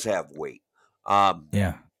does have weight.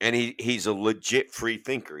 Yeah. And he's a legit free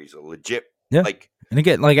thinker. He's a legit, and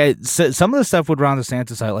again, like some of the stuff with Ron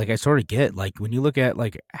DeSantis, I sort of get, like when you look at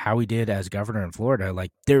like how he did as governor in Florida,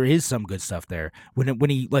 like there is some good stuff there. When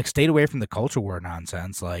he like stayed away from the culture war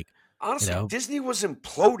nonsense, like honestly, Disney was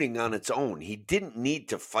imploding on its own. He didn't need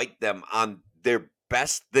to fight them on their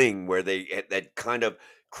best thing where they had kind of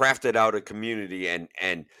crafted out a community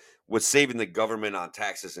and was saving the government on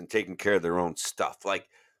taxes and taking care of their own stuff. Like,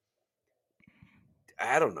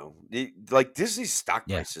 I don't know. Like Disney's stock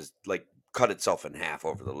prices like cut itself in half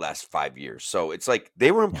over the last 5 years. So it's like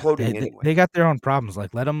they were imploding anyway. They got their own problems.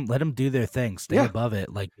 Like let them do their thing. Stay above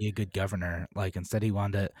it. Like be a good governor. Like instead he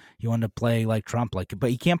wanted to play like Trump. Like, but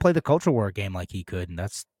he can't play the culture war game like he could, and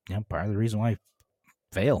that's part of the reason why he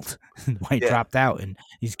failed, why he dropped out, and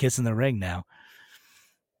he's kissing the ring now.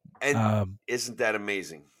 And isn't that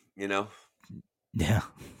amazing? Yeah.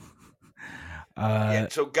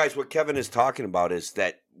 So guys, what Kevin is talking about is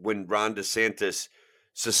that when Ron DeSantis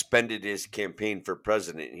suspended his campaign for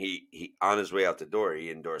president, he on his way out the door,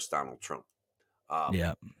 he endorsed Donald Trump.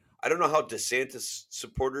 I don't know how DeSantis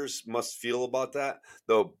supporters must feel about that,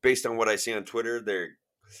 though. Based on what I see on Twitter, they're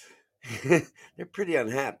pretty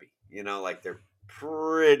unhappy. Like they're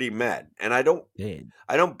pretty mad, and I don't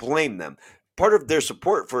blame them. Part of their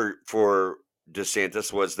support for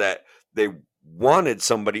DeSantis was that they wanted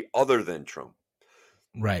somebody other than Trump.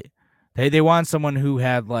 Right. They want someone who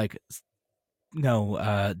had like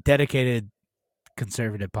dedicated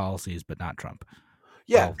conservative policies, but not Trump.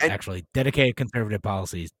 Yeah, well, actually dedicated conservative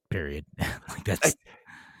policies, period. Like that's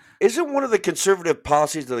isn't one of the conservative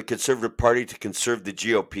policies of the Conservative Party to conserve the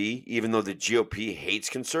GOP, even though the GOP hates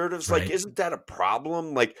conservatives? Right. Like, isn't that a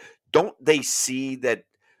problem? Like, don't they see that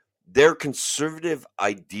their conservative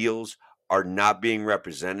ideals are not being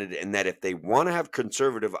represented, and that if they want to have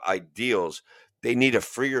conservative ideals, they need a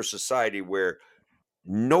freer society where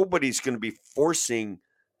nobody's going to be forcing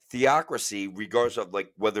theocracy, regardless of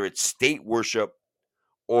like whether it's state worship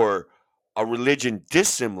or a religion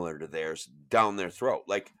dissimilar to theirs, down their throat.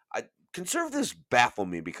 Like, conservatives baffle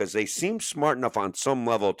me because they seem smart enough on some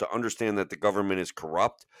level to understand that the government is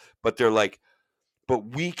corrupt, but they're like,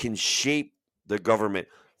 but we can shape the government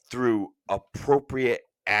through appropriate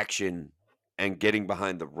action and getting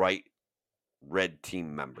behind the right red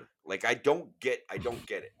team member. Like, I don't get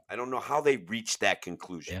it. I don't know how they reached that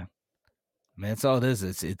conclusion. Yeah. I mean, that's all it is.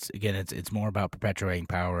 It's more about perpetuating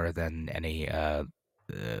power than any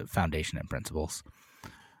foundation and principles.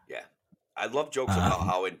 Yeah. I love jokes about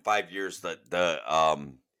how in 5 years the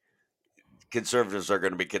conservatives are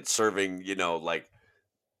going to be conserving, like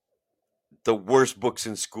the worst books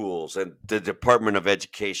in schools and the Department of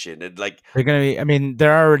Education, and like they're going to be. I mean,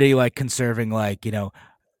 they're already like conserving, like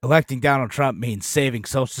electing Donald Trump means saving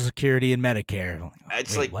Social Security and Medicare.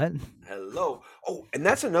 It's like, what? Hello. Oh, and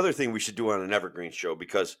that's another thing we should do on an Evergreen show,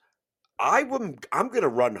 because I'm going to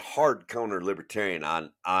run hard counter libertarian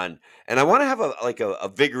on, and I want to have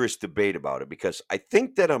a vigorous debate about it because I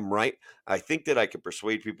think that I'm right. I think that I can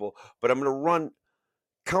persuade people, but I'm going to run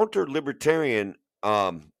counter libertarian.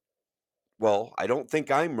 Well, I don't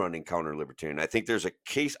think I'm running counter libertarian. I think there's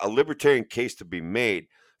a libertarian case to be made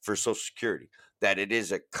for Social Security, that it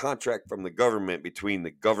is a contract from the government between the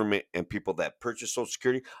government and people that purchase Social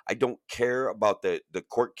Security. I don't care about the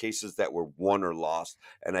court cases that were won or lost,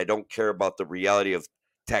 and I don't care about the reality of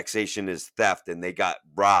taxation is theft and they got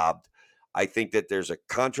robbed. I think that there's a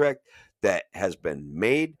contract that has been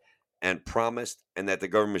made and promised, and that the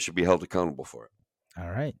government should be held accountable for it. All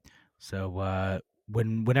right. So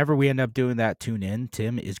whenever we end up doing that, tune in.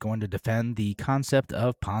 Tim is going to defend the concept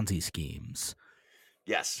of Ponzi schemes.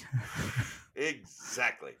 Yes,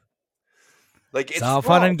 exactly. Like it's all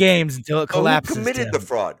fun and games until it collapses. Who committed the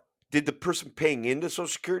fraud? Did the person paying into Social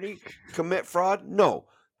Security commit fraud? No,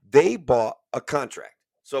 they bought a contract.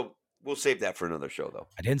 So we'll save that for another show, though.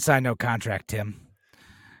 I didn't sign no contract, Tim.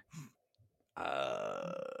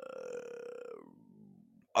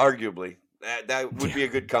 Arguably, that would be a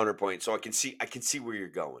good counterpoint. So I can see where you're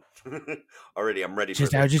going. Already, I'm ready.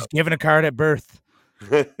 I was just given a card at birth.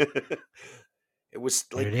 It was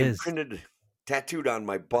like imprinted, tattooed on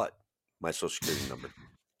my butt, my Social Security number.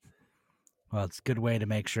 Well, it's a good way to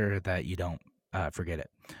make sure that you don't forget it.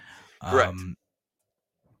 Correct.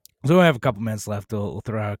 So we have a couple minutes left. We'll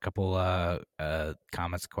throw out a couple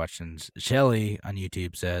comments, questions. Shelly on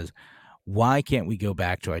YouTube says, why can't we go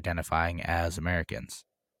back to identifying as Americans?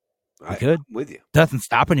 We could. I'm with you. Nothing's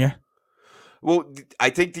stopping you. Well, I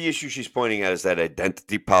think the issue she's pointing at is that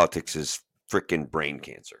identity politics is freaking brain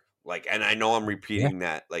cancer. Like, and I know I'm repeating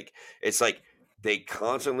that. Like, it's like they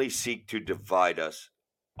constantly seek to divide us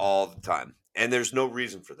all the time. And there's no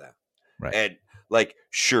reason for that. Right. And like,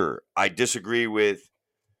 sure, I disagree with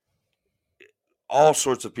all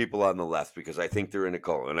sorts of people on the left because I think they're in a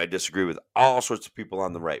cult. And I disagree with all sorts of people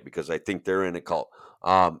on the right because I think they're in a cult.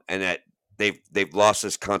 And that they've lost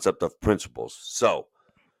this concept of principles. So,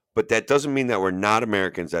 but that doesn't mean that we're not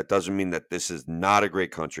Americans. That doesn't mean that this is not a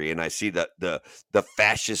great country. And I see that the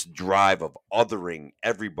fascist drive of othering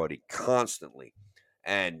everybody constantly.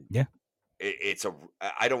 And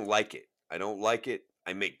I don't like it. I don't like it.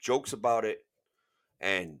 I make jokes about it.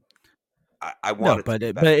 And I want but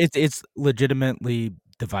it's legitimately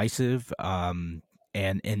divisive. And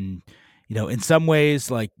in some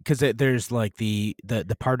ways, like, because there's like the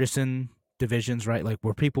partisan divisions, right? Like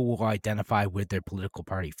where people will identify with their political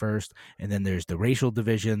party first, and then there's the racial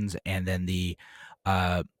divisions, and then the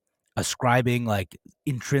ascribing like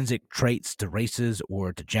intrinsic traits to races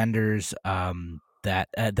or to genders that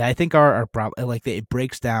I think are like it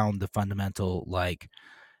breaks down the fundamental like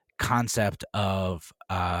concept of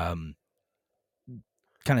kind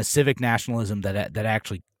of civic nationalism that I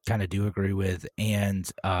actually kind of do agree with,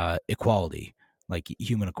 and equality, like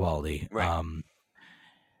human equality. Right.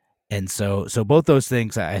 And so both those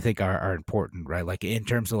things I think are important, right? Like in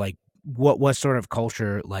terms of like what sort of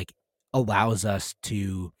culture like allows us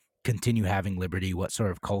to continue having liberty, what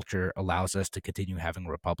sort of culture allows us to continue having a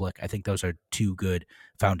republic. I think those are two good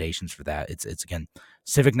foundations for that. It's again,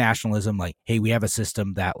 civic nationalism, like, hey, we have a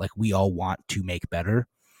system that like we all want to make better.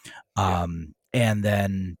 And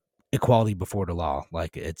then equality before the law.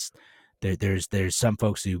 Like it's there's some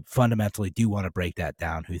folks who fundamentally do want to break that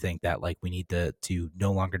down, who think that like we need to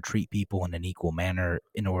no longer treat people in an equal manner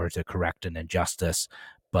in order to correct an injustice.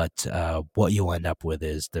 But what you'll end up with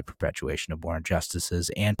is the perpetuation of more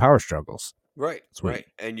injustices and power struggles. Right, right.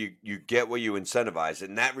 And you get what you incentivize.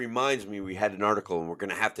 And that reminds me, we had an article, and we're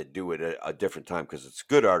going to have to do it a different time because it's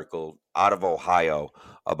a good article out of Ohio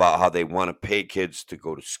about how they want to pay kids to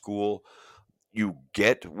go to school. You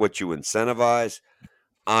get what you incentivize.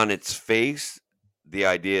 On its face, the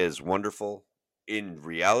idea is wonderful. In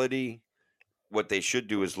reality, what they should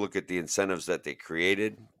do is look at the incentives that they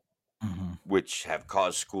created, which have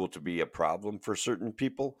caused school to be a problem for certain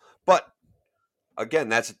people. But again,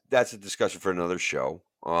 that's a discussion for another show.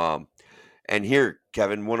 And here,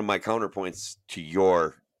 Kevin, one of my counterpoints to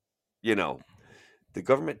your, the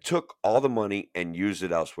government took all the money and used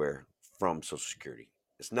it elsewhere from Social Security.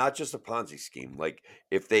 It's not just a Ponzi scheme. Like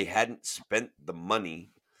if they hadn't spent the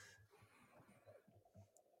money,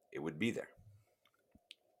 it would be there.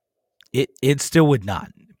 It still would not.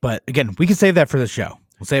 But again, we can save that for the show.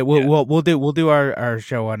 We'll say we'll do our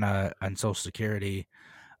show on Social Security,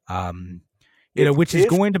 which is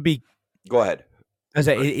going to be. Go ahead.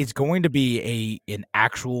 It's going to be an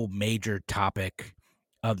actual major topic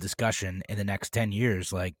of discussion in the next 10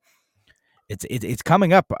 years. Like it's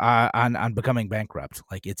coming up on becoming bankrupt.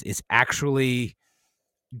 Like it's actually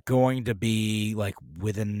going to be like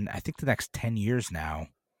within, I think, the next 10 years now,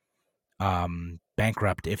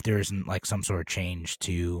 bankrupt if there isn't like some sort of change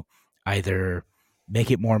to either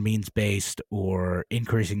make it more means based or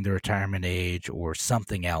increasing the retirement age or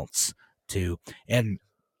something else to. And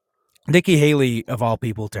Nikki Haley, of all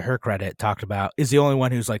people, to her credit, is the only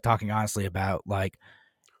one who's like talking honestly about like,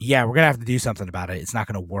 yeah, we're gonna have to do something about it. It's not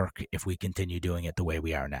gonna work if we continue doing it the way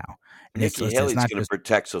we are now. And Nikki it's Haley's not going to just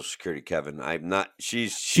protect Social Security, Kevin. I'm not.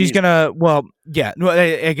 she's gonna. Well, yeah. No,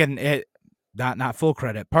 again, not full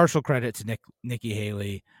credit, partial credit to Nikki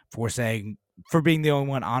Haley for being the only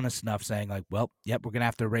one honest enough saying like, well, yep, we're gonna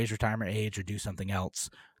have to raise retirement age or do something else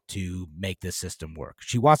to make this system work.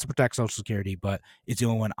 She wants to protect Social Security, but it's the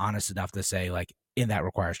only one honest enough to say like, and that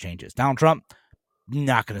requires changes. Donald Trump,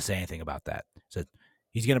 not going to say anything about that. So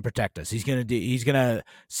he's going to protect us. He's going to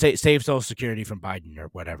save Social Security from Biden or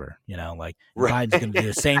whatever, like right. Biden's going to do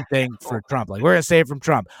the same thing for Trump. Like, we're going to save from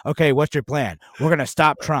Trump. Okay, what's your plan? We're going to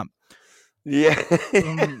stop Trump. Yeah.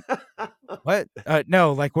 What?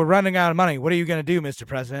 No, like, we're running out of money. What are you going to do, Mr.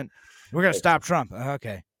 President? We're going to stop Trump.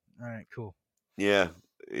 Okay. All right, cool. Yeah.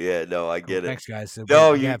 Yeah, no, I get it. Thanks, guys. So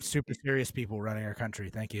no, you have super serious people running our country.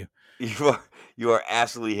 Thank you. You are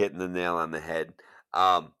absolutely hitting the nail on the head.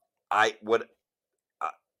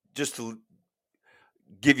 Just to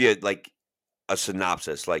give you like a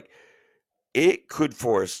synopsis, like it could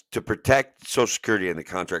force to protect Social Security in the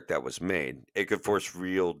contract that was made. It could force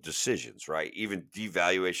real decisions, right? Even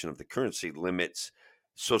devaluation of the currency limits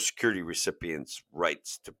Social Security recipients'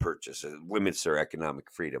 rights to purchase. It limits their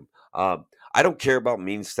economic freedom. I don't care about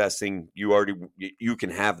means testing. You can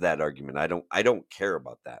have that argument. I don't care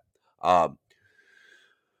about that.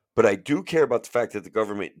 But I do care about the fact that the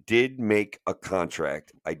government did make a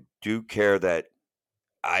contract. I do care that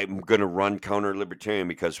I'm going to run counter-libertarian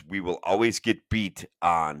because we will always get beat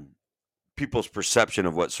on people's perception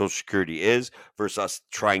of what Social Security is versus us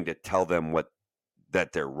trying to tell them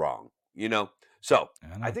that they're wrong, So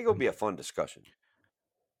I think it'll be a fun discussion.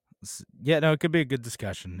 Yeah, no, it could be a good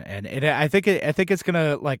discussion, and I think it's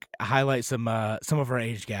gonna like highlight some of our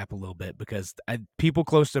age gap a little bit because people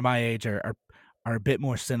close to my age are a bit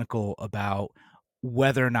more cynical about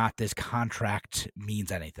whether or not this contract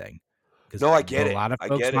means anything. No, I get it. A lot of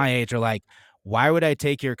folks my age are like, why would I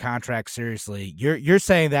take your contract seriously? You're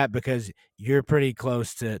saying that because you're pretty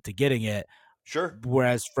close to getting it. Sure.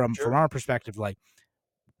 Whereas from our perspective, like,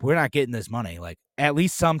 we're not getting this money. Like, at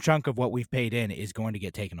least some chunk of what we've paid in is going to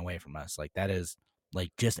get taken away from us. Like, that is like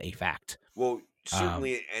just a fact. Well,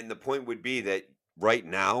 certainly. And the point would be that right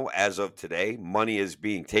now, as of today, money is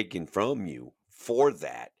being taken from you for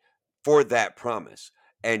that promise.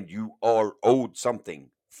 And you are owed something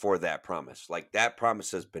for that promise. Like, that promise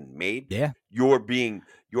has been made. Yeah. Your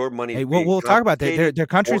money. Hey, we'll talk about that. There are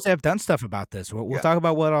countries that have done stuff about this. We'll talk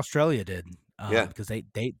about what Australia did. Because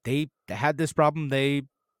they had this problem. They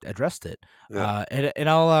addressed it. Yeah. And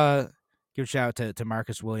I'll give a shout out to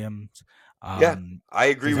Marcus Williams. I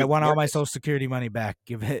agree with I want Marcus. all my Social Security money back.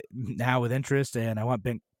 Give it now with interest, and I want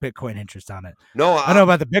Bitcoin interest on it. No, I don't know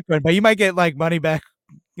about the Bitcoin, but you might get like money back.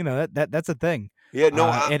 That's a thing. Yeah, no.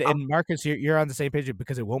 And Marcus, you're on the same page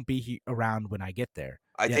because it won't be around when I get there.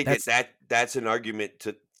 I think that's an argument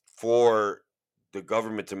for the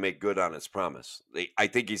government to make good on its promise. I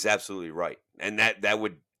think he's absolutely right, and that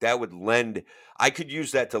would lend. I could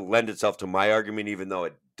use that to lend itself to my argument, even though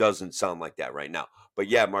it doesn't sound like that right now. But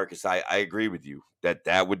yeah, Marcus, I agree with you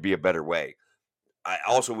that would be a better way. I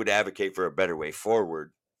also would advocate for a better way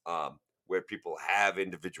forward, where people have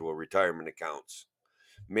individual retirement accounts,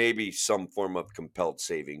 maybe some form of compelled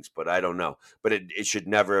savings, but I don't know. But it should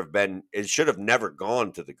never have been. It should have never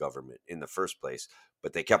gone to the government in the first place.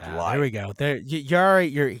 But they kept lying. There we go. There,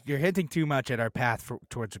 you're hinting too much at our path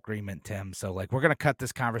towards agreement, Tim. So like, we're gonna cut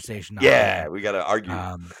this conversation off. Yeah, we gotta argue.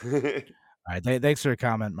 All right. Thanks for your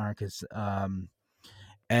comment, Marcus.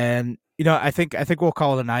 And I think we'll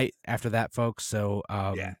call it a night after that, folks. So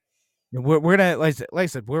we're gonna like I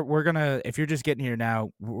said, we're gonna, if you're just getting here now,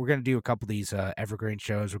 we're gonna do a couple of these evergreen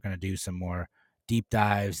shows. We're gonna do some more deep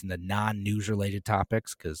dives in the non-news related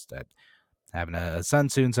topics because having a son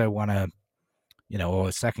soon, so I want to.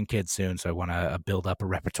 A second kid soon, so I want to build up a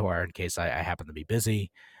repertoire in case I happen to be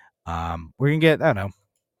busy. We're going to get, I don't know,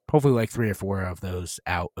 hopefully like 3 or 4 of those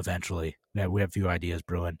out eventually. Yeah, we have a few ideas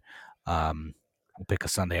brewing. We'll pick a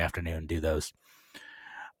Sunday afternoon and do those.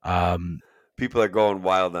 People are going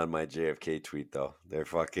wild on my JFK tweet, though. They're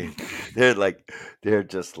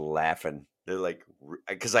just laughing. They're like,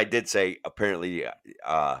 because I did say apparently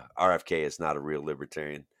RFK is not a real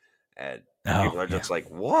libertarian. And people are just like,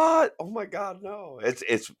 what? Oh my God, no.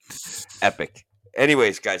 It's epic.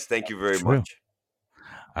 Anyways, guys, thank you very much.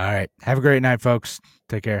 All right. Have a great night, folks.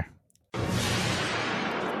 Take care.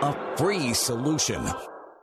 A free solution.